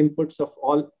 because of inputs of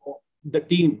all the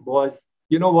team was,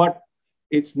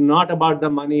 it's not about the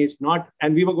money. It's not.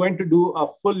 And we were going to do a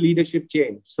full leadership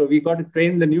change. So we got to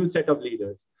train the new set of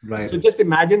leaders. Right. So just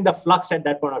imagine the flux at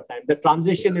that point of time, the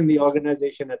transition in the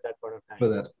organization at that point of time. For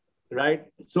that. Right.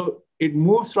 So it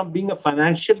moves from being a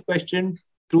financial question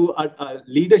to a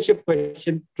leadership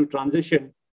question to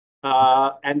transition.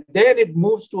 And then it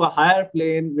moves to a higher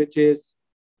plane, which is,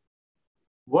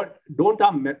 don't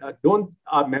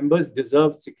our members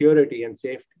deserve security and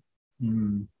safety?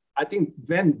 I think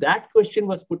when that question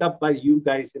was put up by you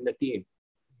guys in the team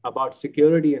about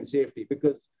security and safety,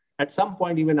 because at some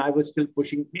point, even I was still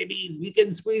pushing, maybe we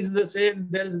can squeeze this in.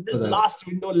 There's this last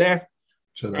window left.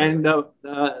 And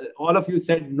all of you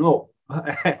said no.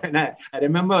 And I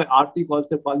remember Arti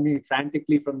also called me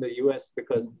frantically from the US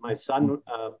because my son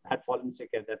had fallen sick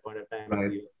at that point of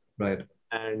time. Right.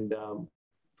 And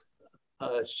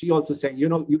she also saying,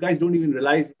 you guys don't even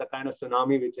realize the kind of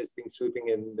tsunami which is being sweeping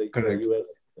in the US.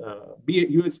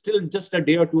 You are still just a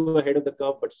day or two ahead of the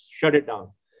curve, but shut it down.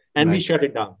 And we shut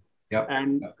it down. Yep.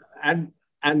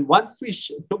 And once we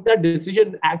took that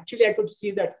decision, actually, I could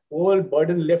see that whole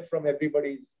burden lift from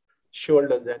everybody's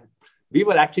shoulders. And we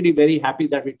were actually very happy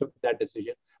that we took that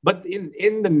decision. But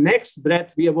in the next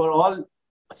breath, we were all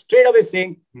straight away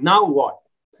saying, now what?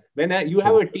 When you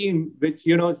have a team which,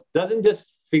 doesn't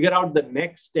just figure out the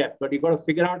next step, but you've got to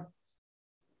figure out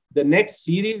the next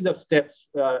series of steps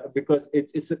because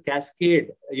it's a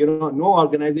cascade. No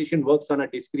organization works on a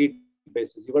discrete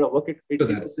basis. You've got to work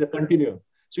it's a continuum.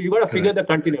 So you've got to figure the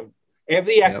continuum.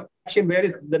 Every action, where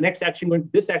is the next action going?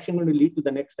 This action going to lead to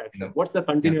the next action. What's the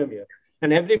continuum here?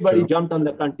 And everybody jumped on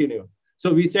the continuum.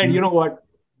 So we said, you know what?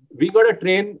 We got to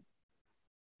train.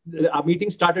 Our meeting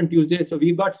start on Tuesday. So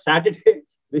we got Saturday.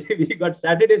 We got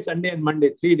Saturday, Sunday, and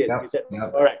Monday, 3 days. We said,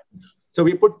 all right. So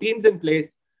we put teams in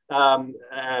place.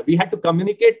 We had to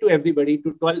communicate to everybody,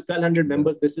 to 1,200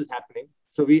 members, this is happening.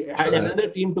 So we had another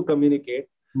team to communicate.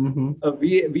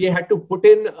 We had to put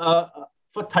in,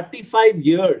 for 35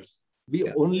 years,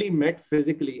 we only met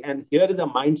physically. And here is a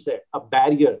mindset, a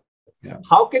barrier.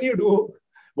 How can you do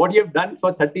what you have done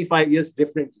for 35 years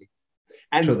differently?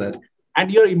 And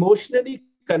you're emotionally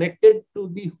connected to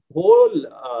the whole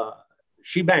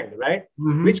shebang, right?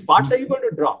 Which parts are you going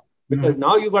to drop? Because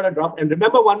now you got to drop. And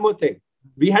remember one more thing.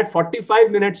 We had 45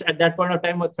 minutes at that point of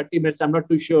time, or 30 minutes, I'm not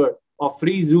too sure, of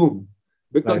free Zoom.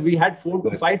 because we had 4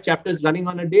 to 5 chapters running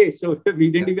on a day. So we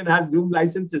didn't even have Zoom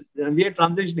licenses, and we are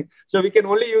transitioning. So we can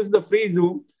only use the free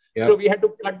Zoom. So we had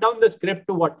to cut down the script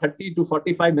to 30 to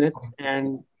 45 minutes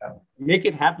and make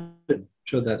it happen.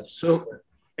 Sure that. So,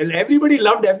 and everybody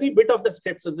loved every bit of the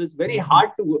script. So it's very hard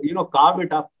to, carve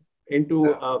it up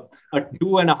into a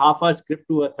 2.5-hour script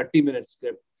to a 30-minute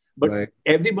script. But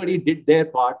everybody did their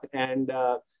part, and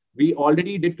we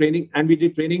already did training, and we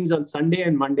did trainings on Sunday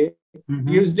and Monday.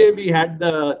 Tuesday, we had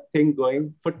the thing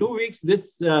going. For 2 weeks,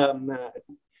 the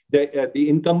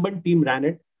incumbent team ran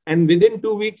it. And within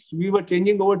 2 weeks, we were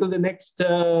changing over to the next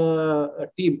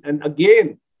team. And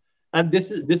again, and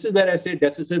this is where I say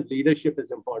decisive leadership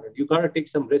is important. You got to take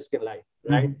some risk in life,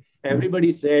 right?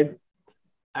 Everybody said,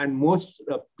 and most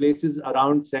places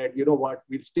around said, you know what,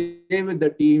 we'll stay with the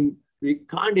team. We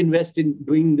can't invest in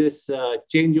doing this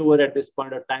changeover at this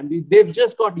point of time. They've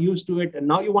just got used to it. And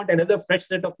now you want another fresh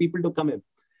set of people to come in.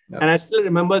 And I still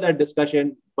remember that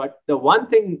discussion. But the one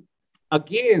thing,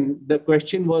 again, the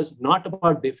question was not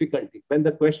about difficulty. When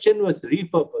the question was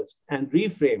repurposed and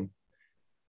reframed,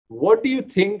 what do you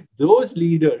think those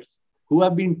leaders who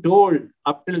have been told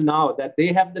up till now that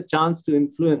they have the chance to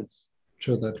influence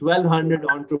 1,200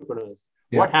 entrepreneurs,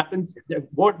 what happens?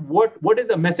 What is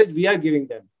the message we are giving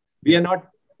them? We are not,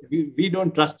 we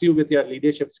don't trust you with your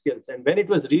leadership skills. And when it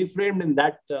was reframed in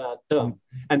that term,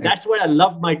 and that's what I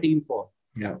love my team for.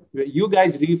 You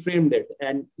guys reframed it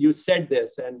and you said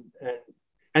this,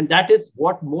 and that is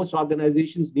what most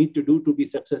organizations need to do to be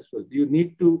successful. You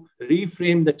need to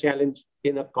reframe the challenge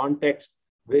in a context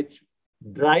which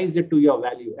drives it to your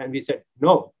value. And we said,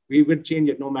 no, we will change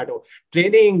it no matter what.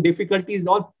 Training, difficulties,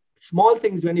 all small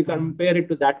things when you compare it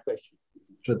to that question.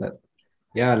 True that.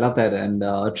 Yeah, I love that. And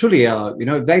truly,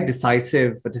 very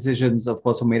decisive decisions, of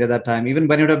course, were made at that time. Even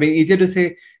when it would have been easier to say,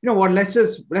 you know what, let's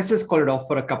just call it off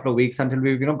for a couple of weeks until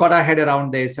we've, got our head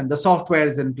around this and the software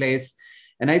is in place.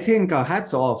 And I think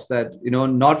hats off that,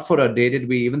 not for a day did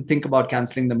we even think about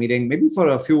canceling the meeting. Maybe for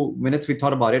a few minutes we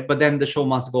thought about it, but then the show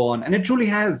must go on. And it truly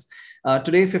has.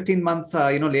 Today, 15 months,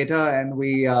 later, and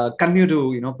we continue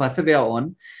to, persevere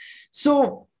on.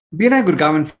 So BNI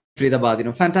Gurgaon and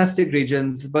Faridabad, fantastic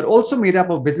regions, but also made up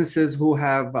of businesses who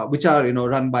have, which are,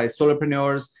 run by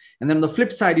solopreneurs. And then on the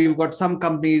flip side, you've got some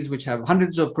companies which have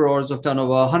hundreds of crores of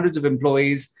turnover, hundreds of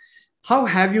employees. How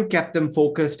have you kept them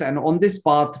focused and on this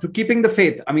path to keeping the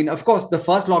faith? I mean, of course, the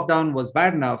first lockdown was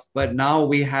bad enough, but now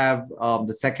we have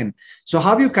the second. So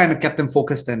how have you kind of kept them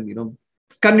focused and,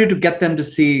 continue to get them to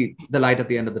see the light at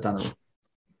the end of the tunnel?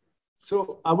 So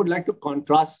I would like to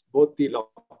contrast both the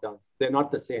lockdowns. They're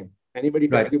not the same. Anybody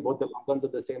tells you both the lockdowns are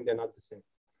the same, they're not the same.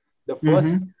 The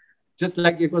first, just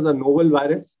like it was a novel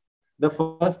virus, the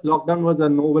first lockdown was a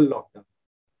novel lockdown.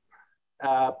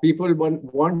 People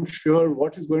weren't sure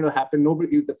what is going to happen.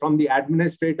 Nobody, from the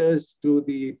administrators to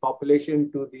the population,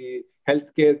 to the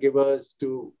healthcare givers,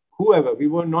 to whoever, we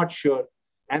were not sure.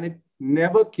 And it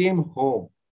never came home,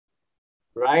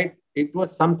 right? It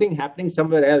was something happening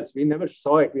somewhere else. We never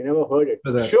saw it. We never heard it.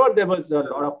 Sure, there was a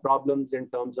lot of problems in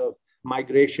terms of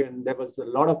migration. There was a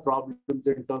lot of problems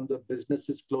in terms of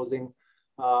businesses closing,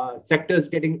 sectors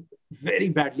getting very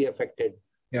badly affected.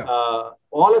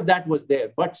 All of that was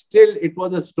there, but still it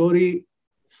was a story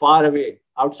far away,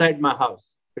 outside my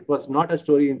house. It was not a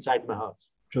story inside my house.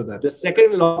 True that. The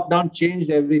second lockdown changed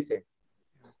everything.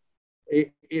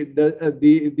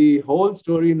 The whole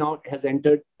story now has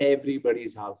entered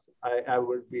everybody's house. I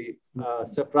would be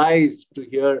surprised to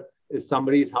hear if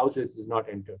somebody's house is not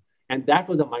entered. And that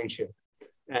was a mind shift.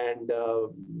 And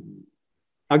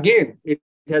again, it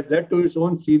has led to its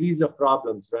own series of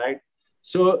problems, right?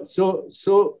 So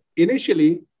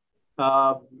initially,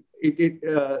 the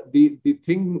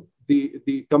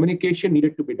communication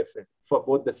needed to be different for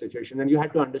both the situation, and you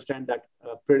had to understand that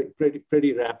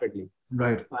pretty rapidly.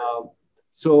 Right.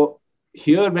 So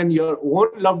here, when your own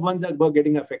loved ones were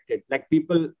getting affected, like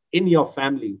people in your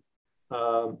family,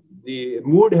 the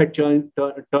mood had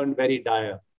turned very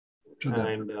dire.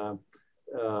 And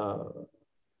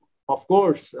of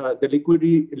course, the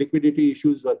liquidity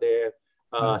issues were there.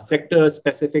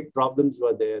 Sector-specific problems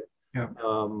were there.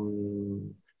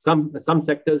 Some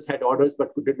sectors had orders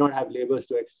but did not have laborers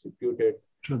to execute it.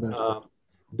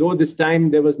 Though this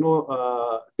time there was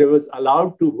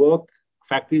allowed to work.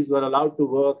 Factories were allowed to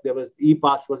work. There was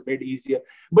e-pass was made easier,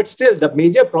 but still the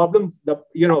major problems,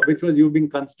 which was you've been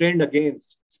constrained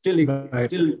against, still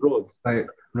rose.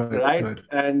 Right.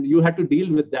 And you had to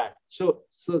deal with that. So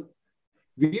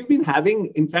we've been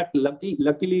having, in fact,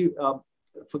 luckily,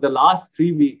 for the last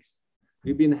 3 weeks,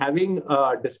 we've been having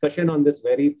a discussion on this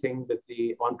very thing with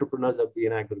the entrepreneurs of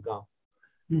BNI Gurgaon,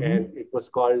 and it was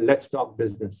called "Let's Talk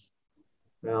Business."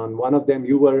 On one of them,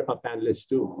 you were a panelist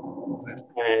too.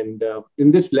 And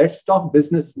in this Let's Talk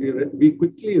Business, we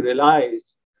quickly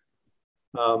realized,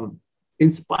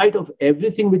 in spite of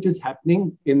everything which is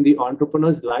happening in the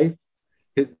entrepreneur's life,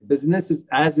 his business is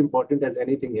as important as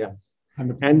anything else.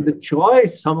 100%. And the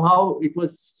choice, somehow, it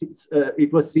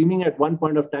was seeming at one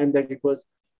point of time that it was,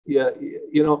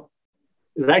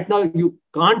 right now you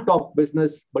can't talk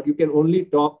business, but you can only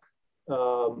talk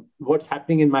what's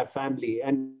happening in my family,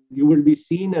 and you will be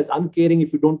seen as uncaring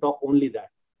if you don't talk only that,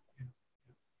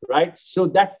 right? So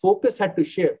that focus had to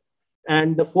shift,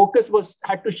 and the focus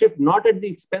had to shift not at the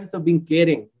expense of being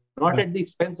caring, not at the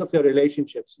expense of your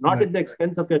relationships, not at the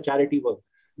expense of your charity work,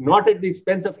 not at the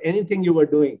expense of anything you were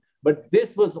doing, but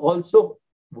this was also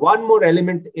one more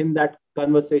element in that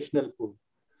conversational pool.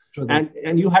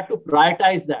 And you had to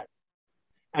prioritize that,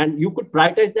 and you could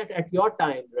prioritize that at your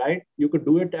time, right? You could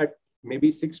do it at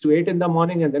maybe 6 to 8 in the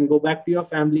morning, and then go back to your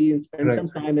family and spend some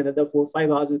time, another 4 or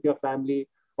 5 hours with your family,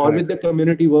 or with the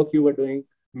community work you were doing,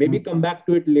 maybe come back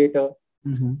to it later.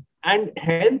 And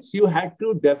hence you had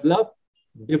to develop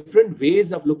different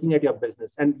ways of looking at your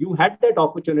business. And you had that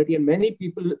opportunity, and many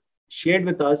people shared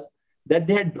with us that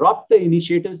they had dropped the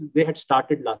initiatives they had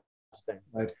started last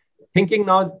time. Thinking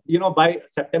now, by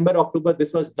September, October,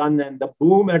 this was done, and the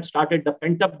boom had started, the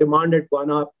pent-up demand had gone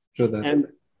up. And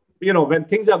when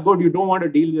things are good, you don't want to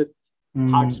deal with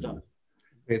hard stuff.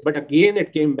 But again,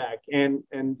 it came back. And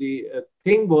the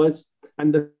thing was,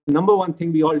 and the number one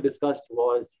thing we all discussed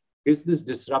was, is this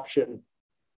disruption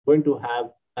going to have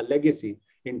a legacy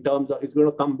in terms of, it's going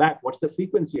to come back? What's the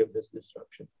frequency of this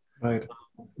disruption?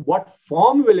 What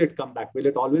form will it come back? Will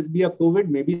it always be a COVID?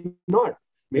 Maybe not.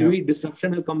 Maybe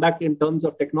disruption will come back in terms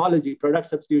of technology, product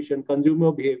substitution,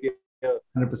 consumer behavior.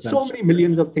 100%. So many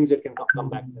millions of things that can come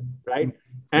back, right?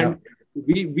 And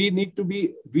we need to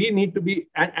be,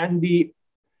 and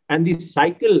the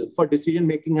cycle for decision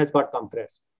making has got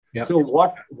compressed. So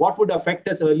what would affect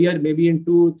us earlier, maybe in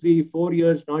 2, 3, 4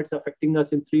 years, now it's affecting us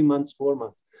in 3 months, 4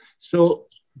 months. So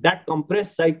that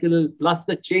compressed cycle plus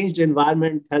the changed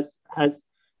environment has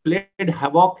played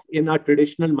havoc in our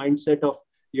traditional mindset of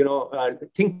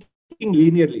thinking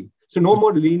linearly. So no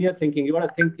more linear thinking. You got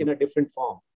to think in a different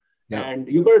form. And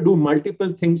you got to do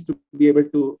multiple things to be able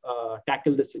to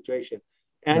tackle the situation.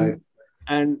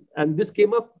 And this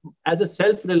came up as a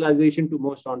self-realization to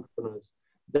most entrepreneurs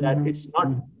that it's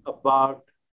not about,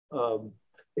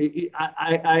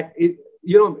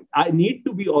 I need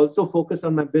to be also focused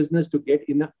on my business to get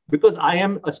enough, because I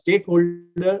am a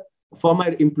stakeholder for my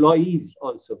employees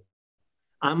also.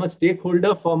 I'm a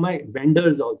stakeholder for my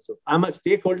vendors also. I'm a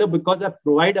stakeholder because I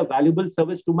provide a valuable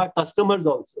service to my customers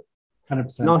also.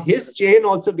 100%. Now his chain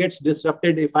also gets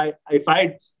disrupted if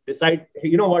I decide,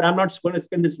 I'm not going to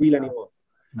spin this wheel anymore.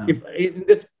 If in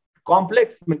this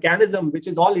complex mechanism, which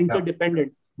is all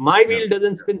interdependent, my wheel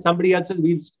doesn't spin, somebody else's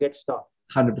wheels get stopped.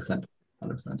 100%.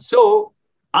 So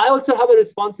I also have a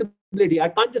responsibility. I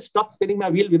can't just stop spinning my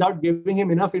wheel without giving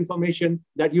him enough information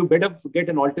that you better get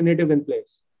an alternative in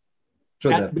place.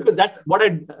 Because that's what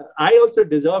I also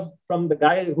deserve from the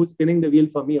guy who's spinning the wheel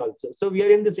for me also. So we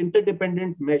are in this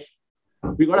interdependent mesh.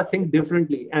 We got to think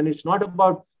differently. And it's not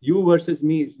about you versus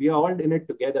me. We are all in it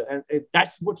together. And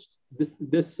that's what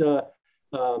this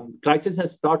crisis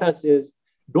has taught us is,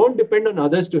 don't depend on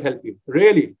others to help you.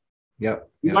 Really.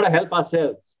 We got to help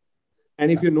ourselves.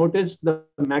 And if you notice, the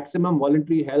maximum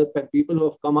voluntary help and people who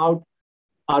have come out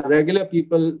are regular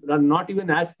people, are not even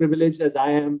as privileged as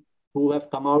I am, who have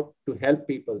come out to help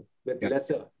people with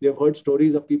lesser. We have heard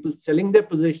stories of people selling their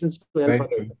positions to help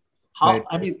others.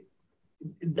 I mean,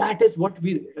 that is what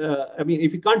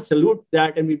if you can't salute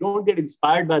that and we don't get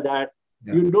inspired by that,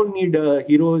 you don't need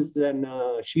heroes and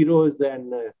sheroes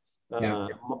and,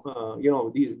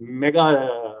 these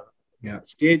mega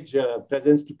stage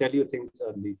presence to tell you things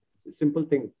are these simple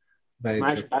things.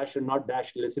 Smash, dash, and not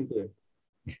dash. Listen to it.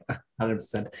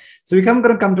 100%. So we're going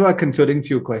to come to our concluding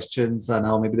few questions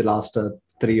now, maybe the last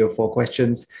 3 or 4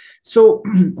 questions. So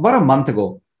about a month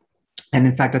ago, and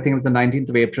in fact, I think it was the 19th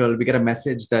of April, we get a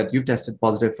message that you've tested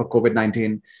positive for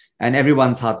COVID-19 and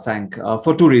everyone's heart sank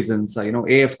for 2 reasons.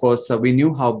 A, of course, we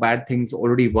knew how bad things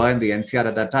already were in the NCR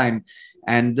at that time.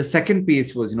 And the second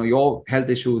piece was, your health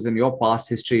issues and your past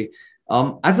history.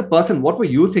 As a person, what were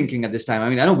you thinking at this time? I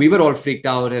mean, I know we were all freaked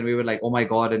out and we were like, oh my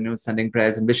God, and sending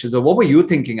prayers and wishes. But what were you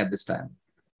thinking at this time?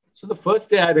 So the first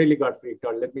day I really got freaked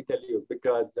out, let me tell you,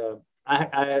 because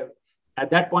I at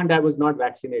that point, I was not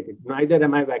vaccinated. Neither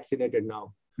am I vaccinated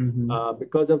now.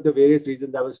 Because of the various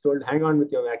reasons, I was told, hang on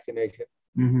with your vaccination.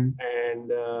 And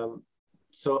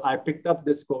so I picked up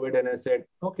this COVID and I said,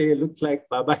 okay, it looks like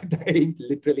bye-bye dying.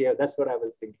 Literally, that's what I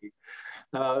was thinking.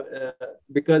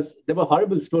 because there were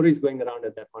horrible stories going around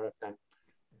at that point of time.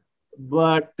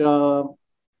 But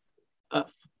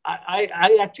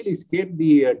I actually escaped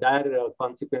the dire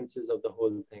consequences of the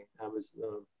whole thing.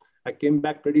 I came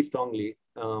back pretty strongly.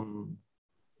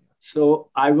 So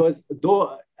I was,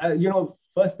 though,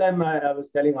 first time I was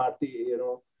telling Arti,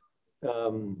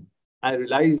 I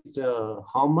realized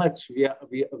how much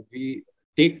we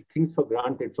take things for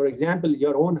granted. For example,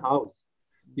 your own house,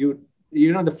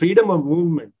 the freedom of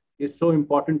movement is so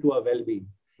important to our well-being.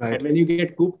 Right. And when you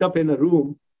get cooped up in a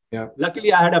room,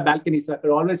 luckily I had a balcony, so I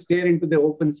could always stare into the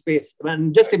open space.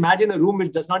 And just imagine a room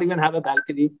which does not even have a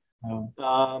balcony.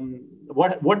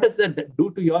 What does that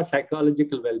do to your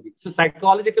psychological well-being? So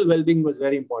psychological well-being was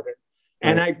very important.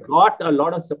 And I got a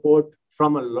lot of support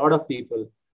from a lot of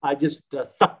people. I just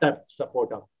sucked that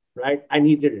support up, right? I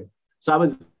needed it. So I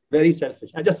was very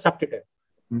selfish. I just sucked it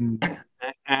in.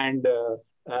 And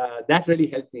that really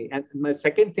helped me. And my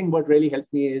second thing, what really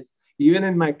helped me is, even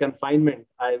in my confinement,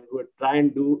 I would try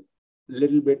and do a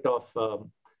little bit of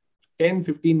 10,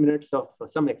 15 minutes of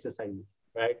some exercises,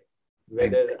 right?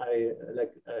 Whether I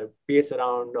pace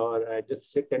around or I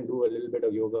just sit and do a little bit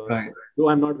of yoga, though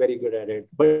I'm not very good at it.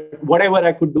 But whatever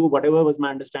I could do, whatever was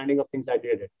my understanding of things, I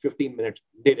did it. 15 minutes,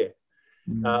 did it.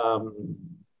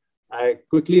 I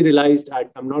quickly realized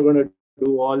I'm not going to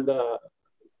do all the...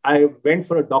 I went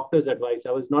for a doctor's advice.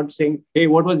 I was not saying, hey,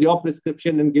 what was your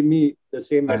prescription and give me the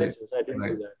same medicines. I didn't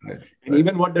do that. And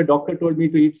even what the doctor told me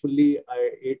to eat fully,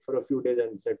 I ate for a few days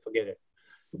and said, forget it.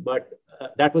 But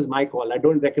that was my call. I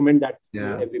don't recommend that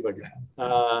to everybody.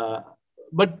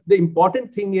 But the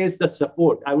important thing is the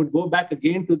support. I would go back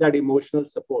again to that emotional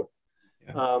support.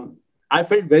 I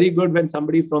felt very good when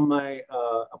somebody from my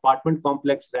apartment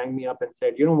complex rang me up and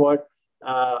said, you know what,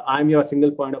 I'm your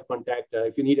single point of contact.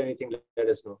 If you need anything, let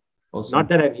us know. Awesome. Not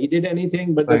that I needed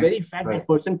anything, but the very fact that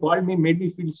person called me made me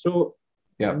feel so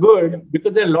good,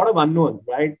 because there are a lot of unknowns,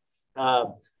 right?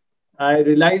 I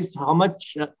realized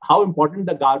how important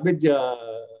the garbage,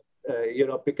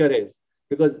 picker is,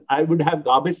 because I would have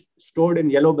garbage stored in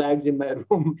yellow bags in my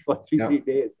room for three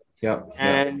days.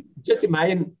 And just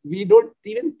imagine, we don't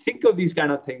even think of these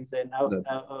kind of things. And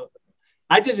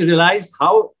I just realized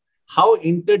how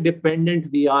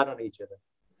interdependent we are on each other.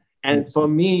 And for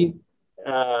me,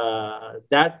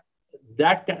 that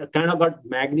kind of got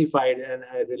magnified, and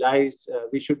I realized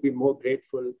we should be more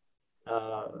grateful.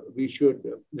 We should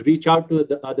reach out to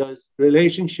the others.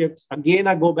 Relationships. Again,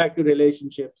 I go back to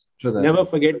relationships. Never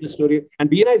forget the story. And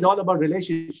BNI is all about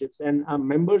relationships, and our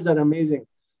members are amazing.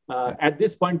 At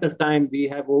this point of time, we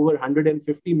have over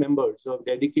 150 members who have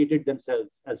dedicated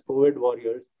themselves as COVID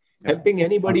warriors, helping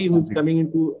anybody who's coming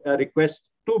into a request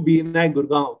to BNI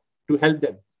Gurgaon to help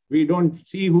them. We don't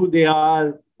see who they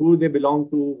are, who they belong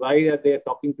to, why are they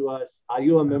talking to us, are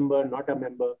you a member, not a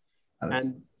member?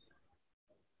 And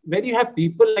when you have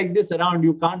people like this around,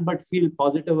 you can't but feel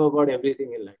positive about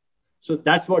everything in life. So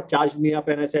that's what charged me up,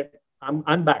 and I said,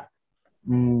 I'm back.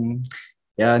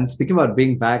 Yeah, and speaking about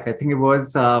being back, I think it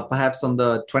was perhaps on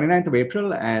the 29th of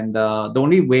April, and the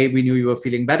only way we knew you were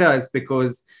feeling better is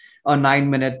because a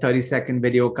 9-minute, 30-second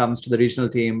video comes to the regional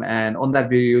team, and on that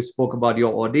video you spoke about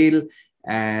your ordeal.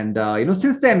 And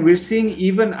since then we're seeing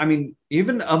even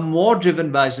a more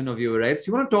driven version of you, right? So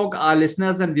you want to talk our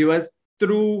listeners and viewers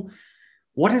through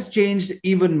what has changed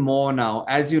even more now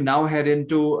as you now head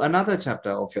into another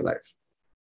chapter of your life.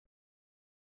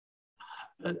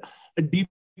 A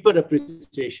deeper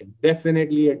appreciation,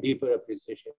 definitely a deeper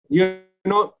appreciation.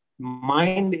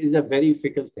 Mind is a very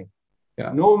fickle thing.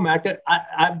 No matter,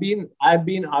 I've been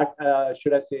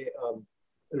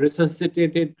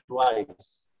resuscitated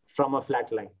twice from a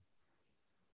flat line.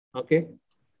 Okay.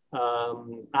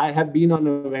 I have been on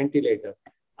a ventilator.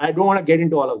 I don't want to get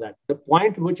into all of that. The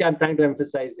point which I'm trying to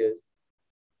emphasize is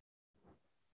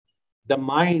the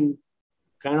mind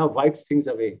kind of wipes things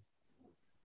away.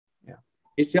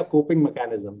 It's your coping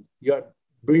mechanism. You're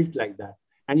built like that.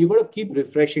 And you've got to keep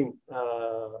refreshing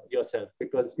yourself,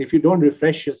 because if you don't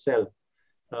refresh yourself,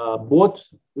 both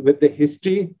with the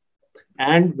history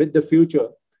and with the future,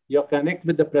 your connect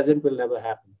with the present will never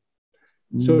happen.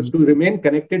 So to remain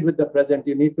connected with the present,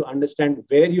 you need to understand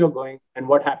where you're going and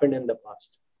what happened in the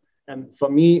past. And for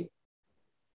me,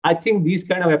 I think these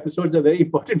kind of episodes are very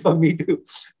important for me to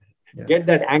get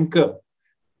that anchor,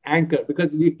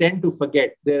 because we tend to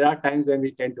forget. There are times when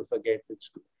we tend to forget. It's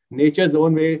nature's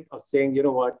own way of saying, you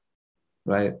know what,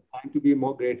 time to be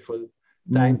more grateful,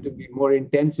 time to be more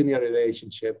intense in your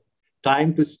relationship,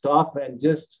 time to stop and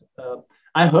just...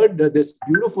 I heard this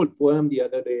beautiful poem the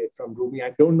other day from Rumi.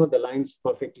 I don't know the lines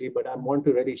perfectly, but I want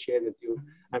to really share with you.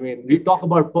 I mean, we talk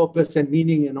about purpose and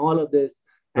meaning and all of this,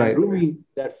 And Right. Rumi,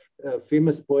 that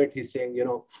famous poet, he's saying,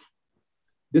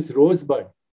 this rosebud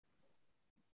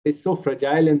is so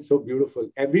fragile and so beautiful.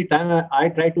 Every time I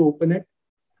try to open it,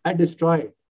 I destroy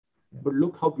it. But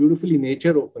look how beautifully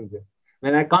nature opens it.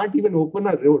 When I can't even open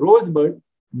a rosebud,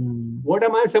 what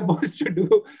am I supposed to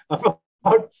do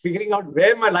about figuring out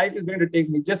where my life is going to take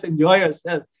me? Just enjoy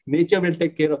yourself. Nature will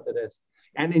take care of the rest.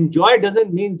 And enjoy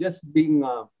doesn't mean just being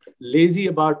lazy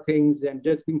about things and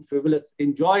just being frivolous.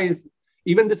 Enjoy is,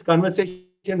 even this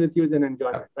conversation with you is an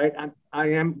enjoyment, right? I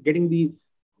am getting the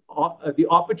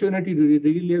opportunity to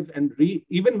relive and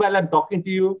even while I'm talking to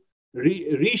you,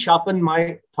 resharpen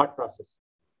my thought process,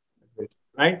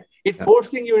 right? It's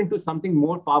forcing you into something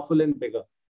more powerful and bigger.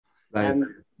 Right. And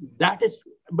that is,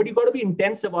 but you got to be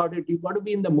intense about it. You got to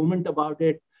be in the moment about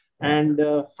it, and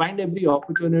find every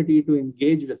opportunity to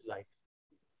engage with life.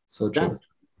 So true.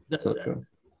 So true.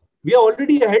 We are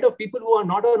already ahead of people who are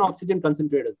not on oxygen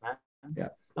concentrators, man. Yeah.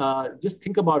 Just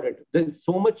think about it. There's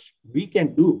so much we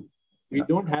can do. We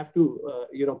don't have to,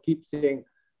 keep saying,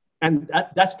 and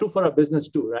that's true for a business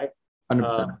too, right?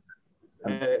 100%.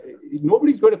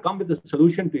 Nobody's going to come with a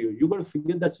solution to you. You got to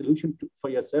figure that solution for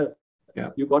yourself.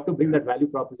 Yeah. You got to bring that value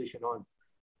proposition on.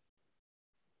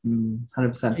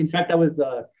 100%. In fact, I was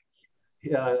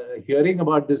hearing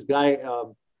about this guy,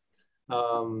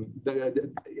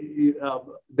 the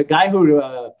guy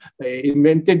who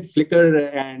invented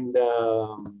Flickr and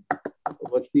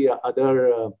what's the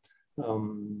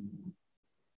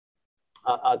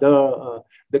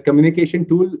the communication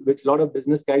tool which a lot of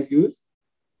business guys use.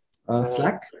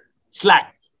 Slack.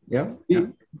 Yeah. Yeah.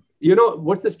 You know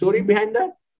what's the story behind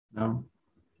that? No.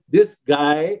 This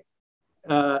guy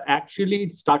actually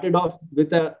started off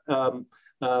with a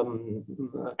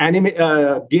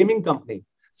gaming company.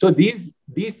 So these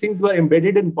things were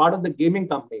embedded in part of the gaming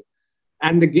company,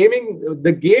 and the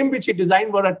game which he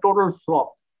designed were a total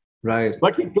flop. Right.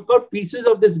 But he took out pieces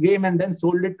of this game and then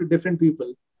sold it to different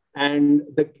people. And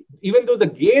even though the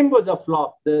game was a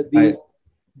flop, the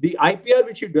IPR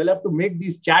which he developed to make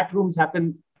these chat rooms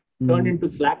happen turned into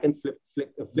Slack and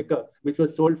Flickr, which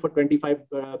was sold for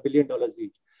 $25 billion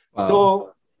each. Wow.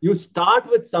 So you start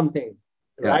with something,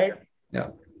 right? Yeah.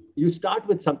 You start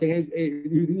with something.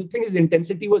 You think his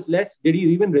intensity was less? Did he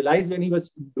even realize when he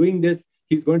was doing this,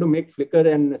 he's going to make Flickr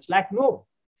and Slack? No.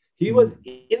 He was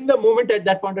in the moment at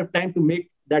that point of time to make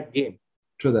that game.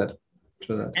 True that.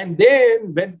 And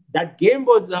then when that game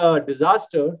was a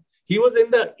disaster, he was in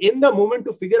the moment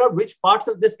to figure out which parts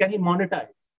of this can he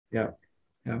monetize. Yeah.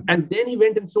 And then he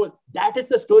went and sold. That is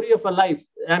the story of a life.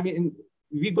 I mean,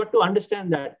 we got to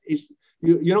understand that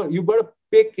you got to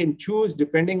pick and choose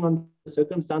depending on the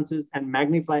circumstances and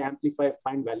magnify, amplify,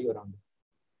 find value around it.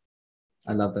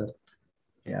 I love that.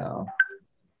 Yeah.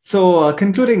 So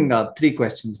concluding 3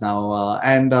 questions now,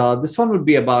 and this one would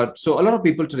be about, so a lot of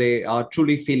people today are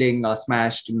truly feeling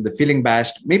smashed, they're feeling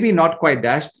bashed, maybe not quite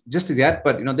dashed just as yet,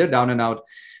 but they're down and out.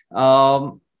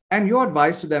 And your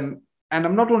advice to them, and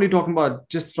I'm not only talking about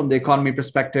just from the economy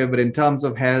perspective, but in terms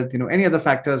of health, any other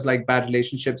factors like bad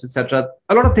relationships, etc.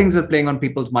 A lot of things are playing on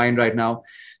people's mind right now.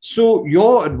 So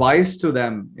your advice to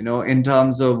them, in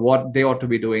terms of what they ought to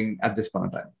be doing at this point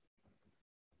in time.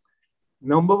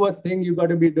 Number one thing you got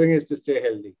to be doing is to stay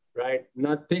healthy, right?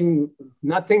 Nothing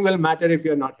will matter if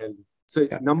you're not healthy. So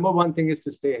it's number one thing is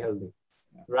to stay healthy,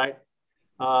 right?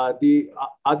 The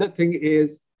other thing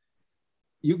is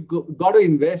you got to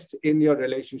invest in your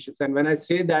relationships. And when I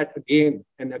say that again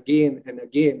and again and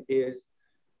again is,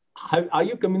 are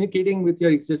you communicating with your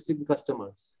existing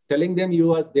customers? Telling them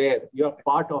you are there, you're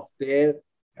part of their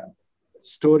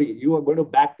story. You are going to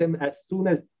back them as soon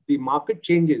as the market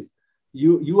changes.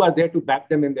 You are there to back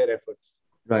them in their efforts.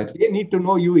 Right. They need to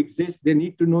know you exist. They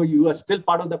need to know you are still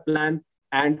part of the plan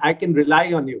and I can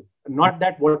rely on you. Not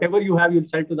that whatever you have, you'll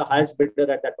sell to the highest bidder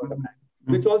at that point of time,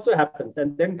 which also happens.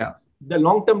 And then the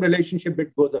long-term relationship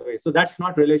bit goes away. So that's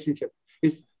not relationship.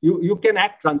 It's you can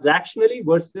act transactionally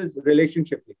versus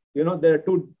relationshiply. There are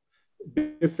two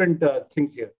different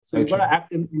things here. So you've got to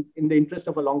act in the interest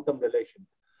of a long-term relation.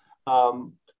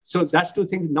 So that's 2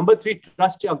 things. Number 3,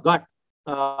 trust your gut.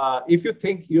 If you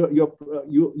think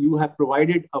you have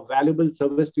provided a valuable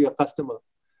service to your customer,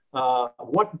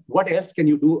 what else can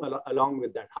you do along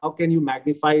with that? How can you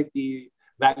magnify the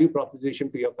value proposition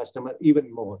to your customer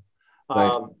even more?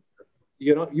 Right.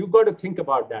 You got to think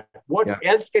about that. What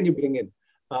else can you bring in?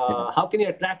 How can you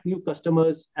attract new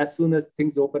customers as soon as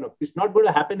things open up? It's not going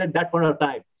to happen at that point of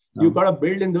time. No. You've got to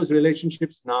build in those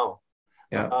relationships now.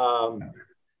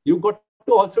 You've got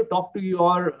to also talk to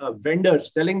your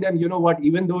vendors, telling them,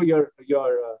 even though your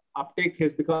uptake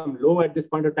has become low at this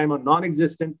point of time or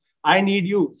non-existent, I need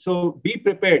you. So be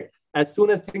prepared. As soon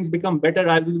as things become better,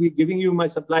 I will be giving you my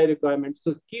supply requirements.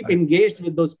 So keep engaged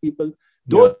with those people,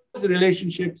 those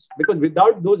relationships, because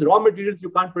without those raw materials, you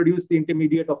can't produce the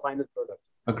intermediate or final product.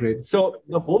 Agreed. So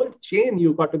the whole chain,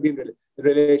 you've got to be in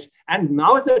relation. And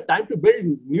now is the time to build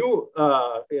new,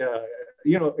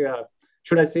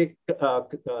 should I say,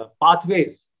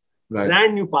 pathways. Right.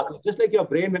 Brand new pathways. Just like your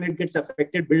brain, when it gets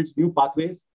affected, builds new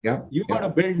pathways. You've got to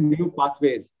build new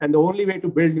pathways. And the only way to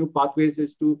build new pathways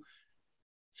is to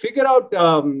figure out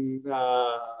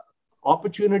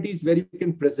opportunities where you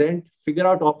can present, figure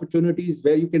out opportunities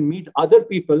where you can meet other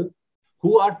people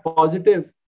who are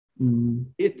positive.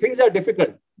 Things are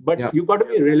difficult, but you've got to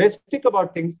be realistic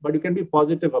about things, but you can be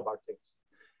positive about things.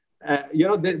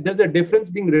 There's a difference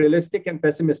being realistic and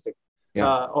pessimistic,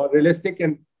 or realistic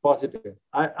and positive.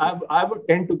 I would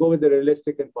tend to go with the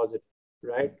realistic and positive,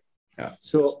 right?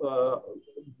 So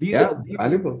these are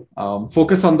valuable.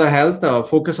 Focus on the health,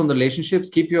 focus on the relationships,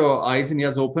 keep your eyes and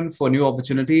ears open for new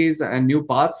opportunities and new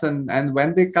paths. And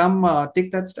when they come,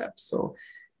 take that step. So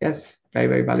yes, very,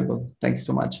 very valuable. Thank you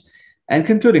so much. And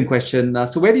concluding question.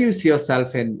 So where do you see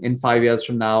yourself in 5 years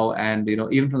from now? And,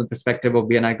 even from the perspective of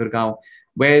BNI Gurgaon,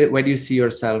 where do you see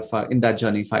yourself in that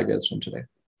journey 5 years from today?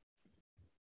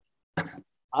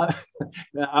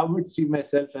 I would see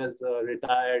myself as a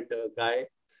retired guy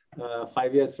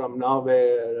 5 years from now,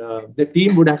 where the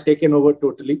team would have taken over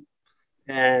totally,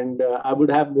 and I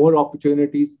would have more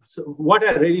opportunities. So what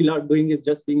I really love doing is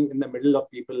just being in the middle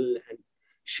of people and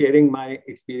sharing my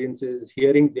experiences,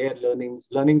 hearing their learnings,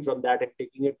 learning from that and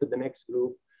taking it to the next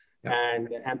group and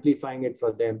amplifying it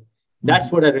for them.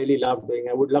 That's what I really love doing.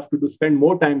 I would love to spend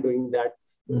more time doing that.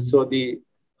 So the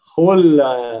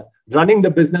whole running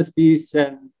the business piece,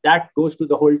 and that goes to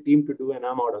the whole team to do, and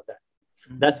I'm out of that.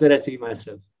 That's where I see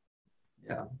myself.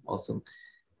 Yeah, awesome.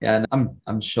 Yeah, and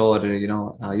I'm sure,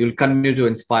 you'll continue to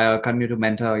inspire, continue to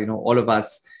mentor, all of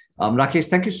us. Rakesh,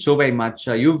 thank you so very much.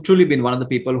 You've truly been one of the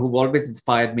people who've always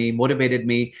inspired me, motivated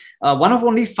me. One of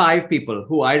only 5 people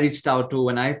who I reached out to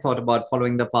when I thought about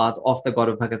following the path of the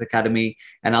Gaurav Bhagat Academy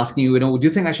and asking you, do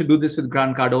you think I should do this with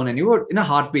Grant Cardone? And you were in a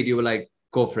heartbeat, you were like,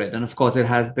 go for it. And of course, it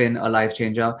has been a life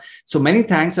changer. So many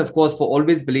thanks, of course, for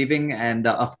always believing and,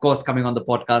 of course, coming on the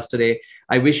podcast today.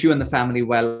 I wish you and the family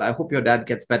well. I hope your dad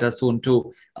gets better soon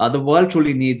too. The world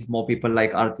truly needs more people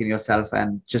like Arti and yourself.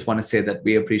 And just want to say that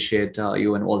we appreciate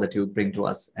you and all that you bring to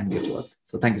us and give to us.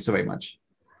 So thank you so very much.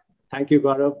 Thank you,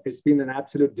 Gaurav. It's been an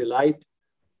absolute delight,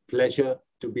 pleasure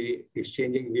to be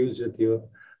exchanging views with you.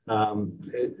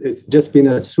 It's just been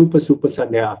a super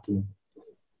Sunday afternoon.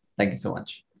 Thank you so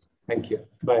much. Thank you.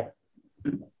 Bye.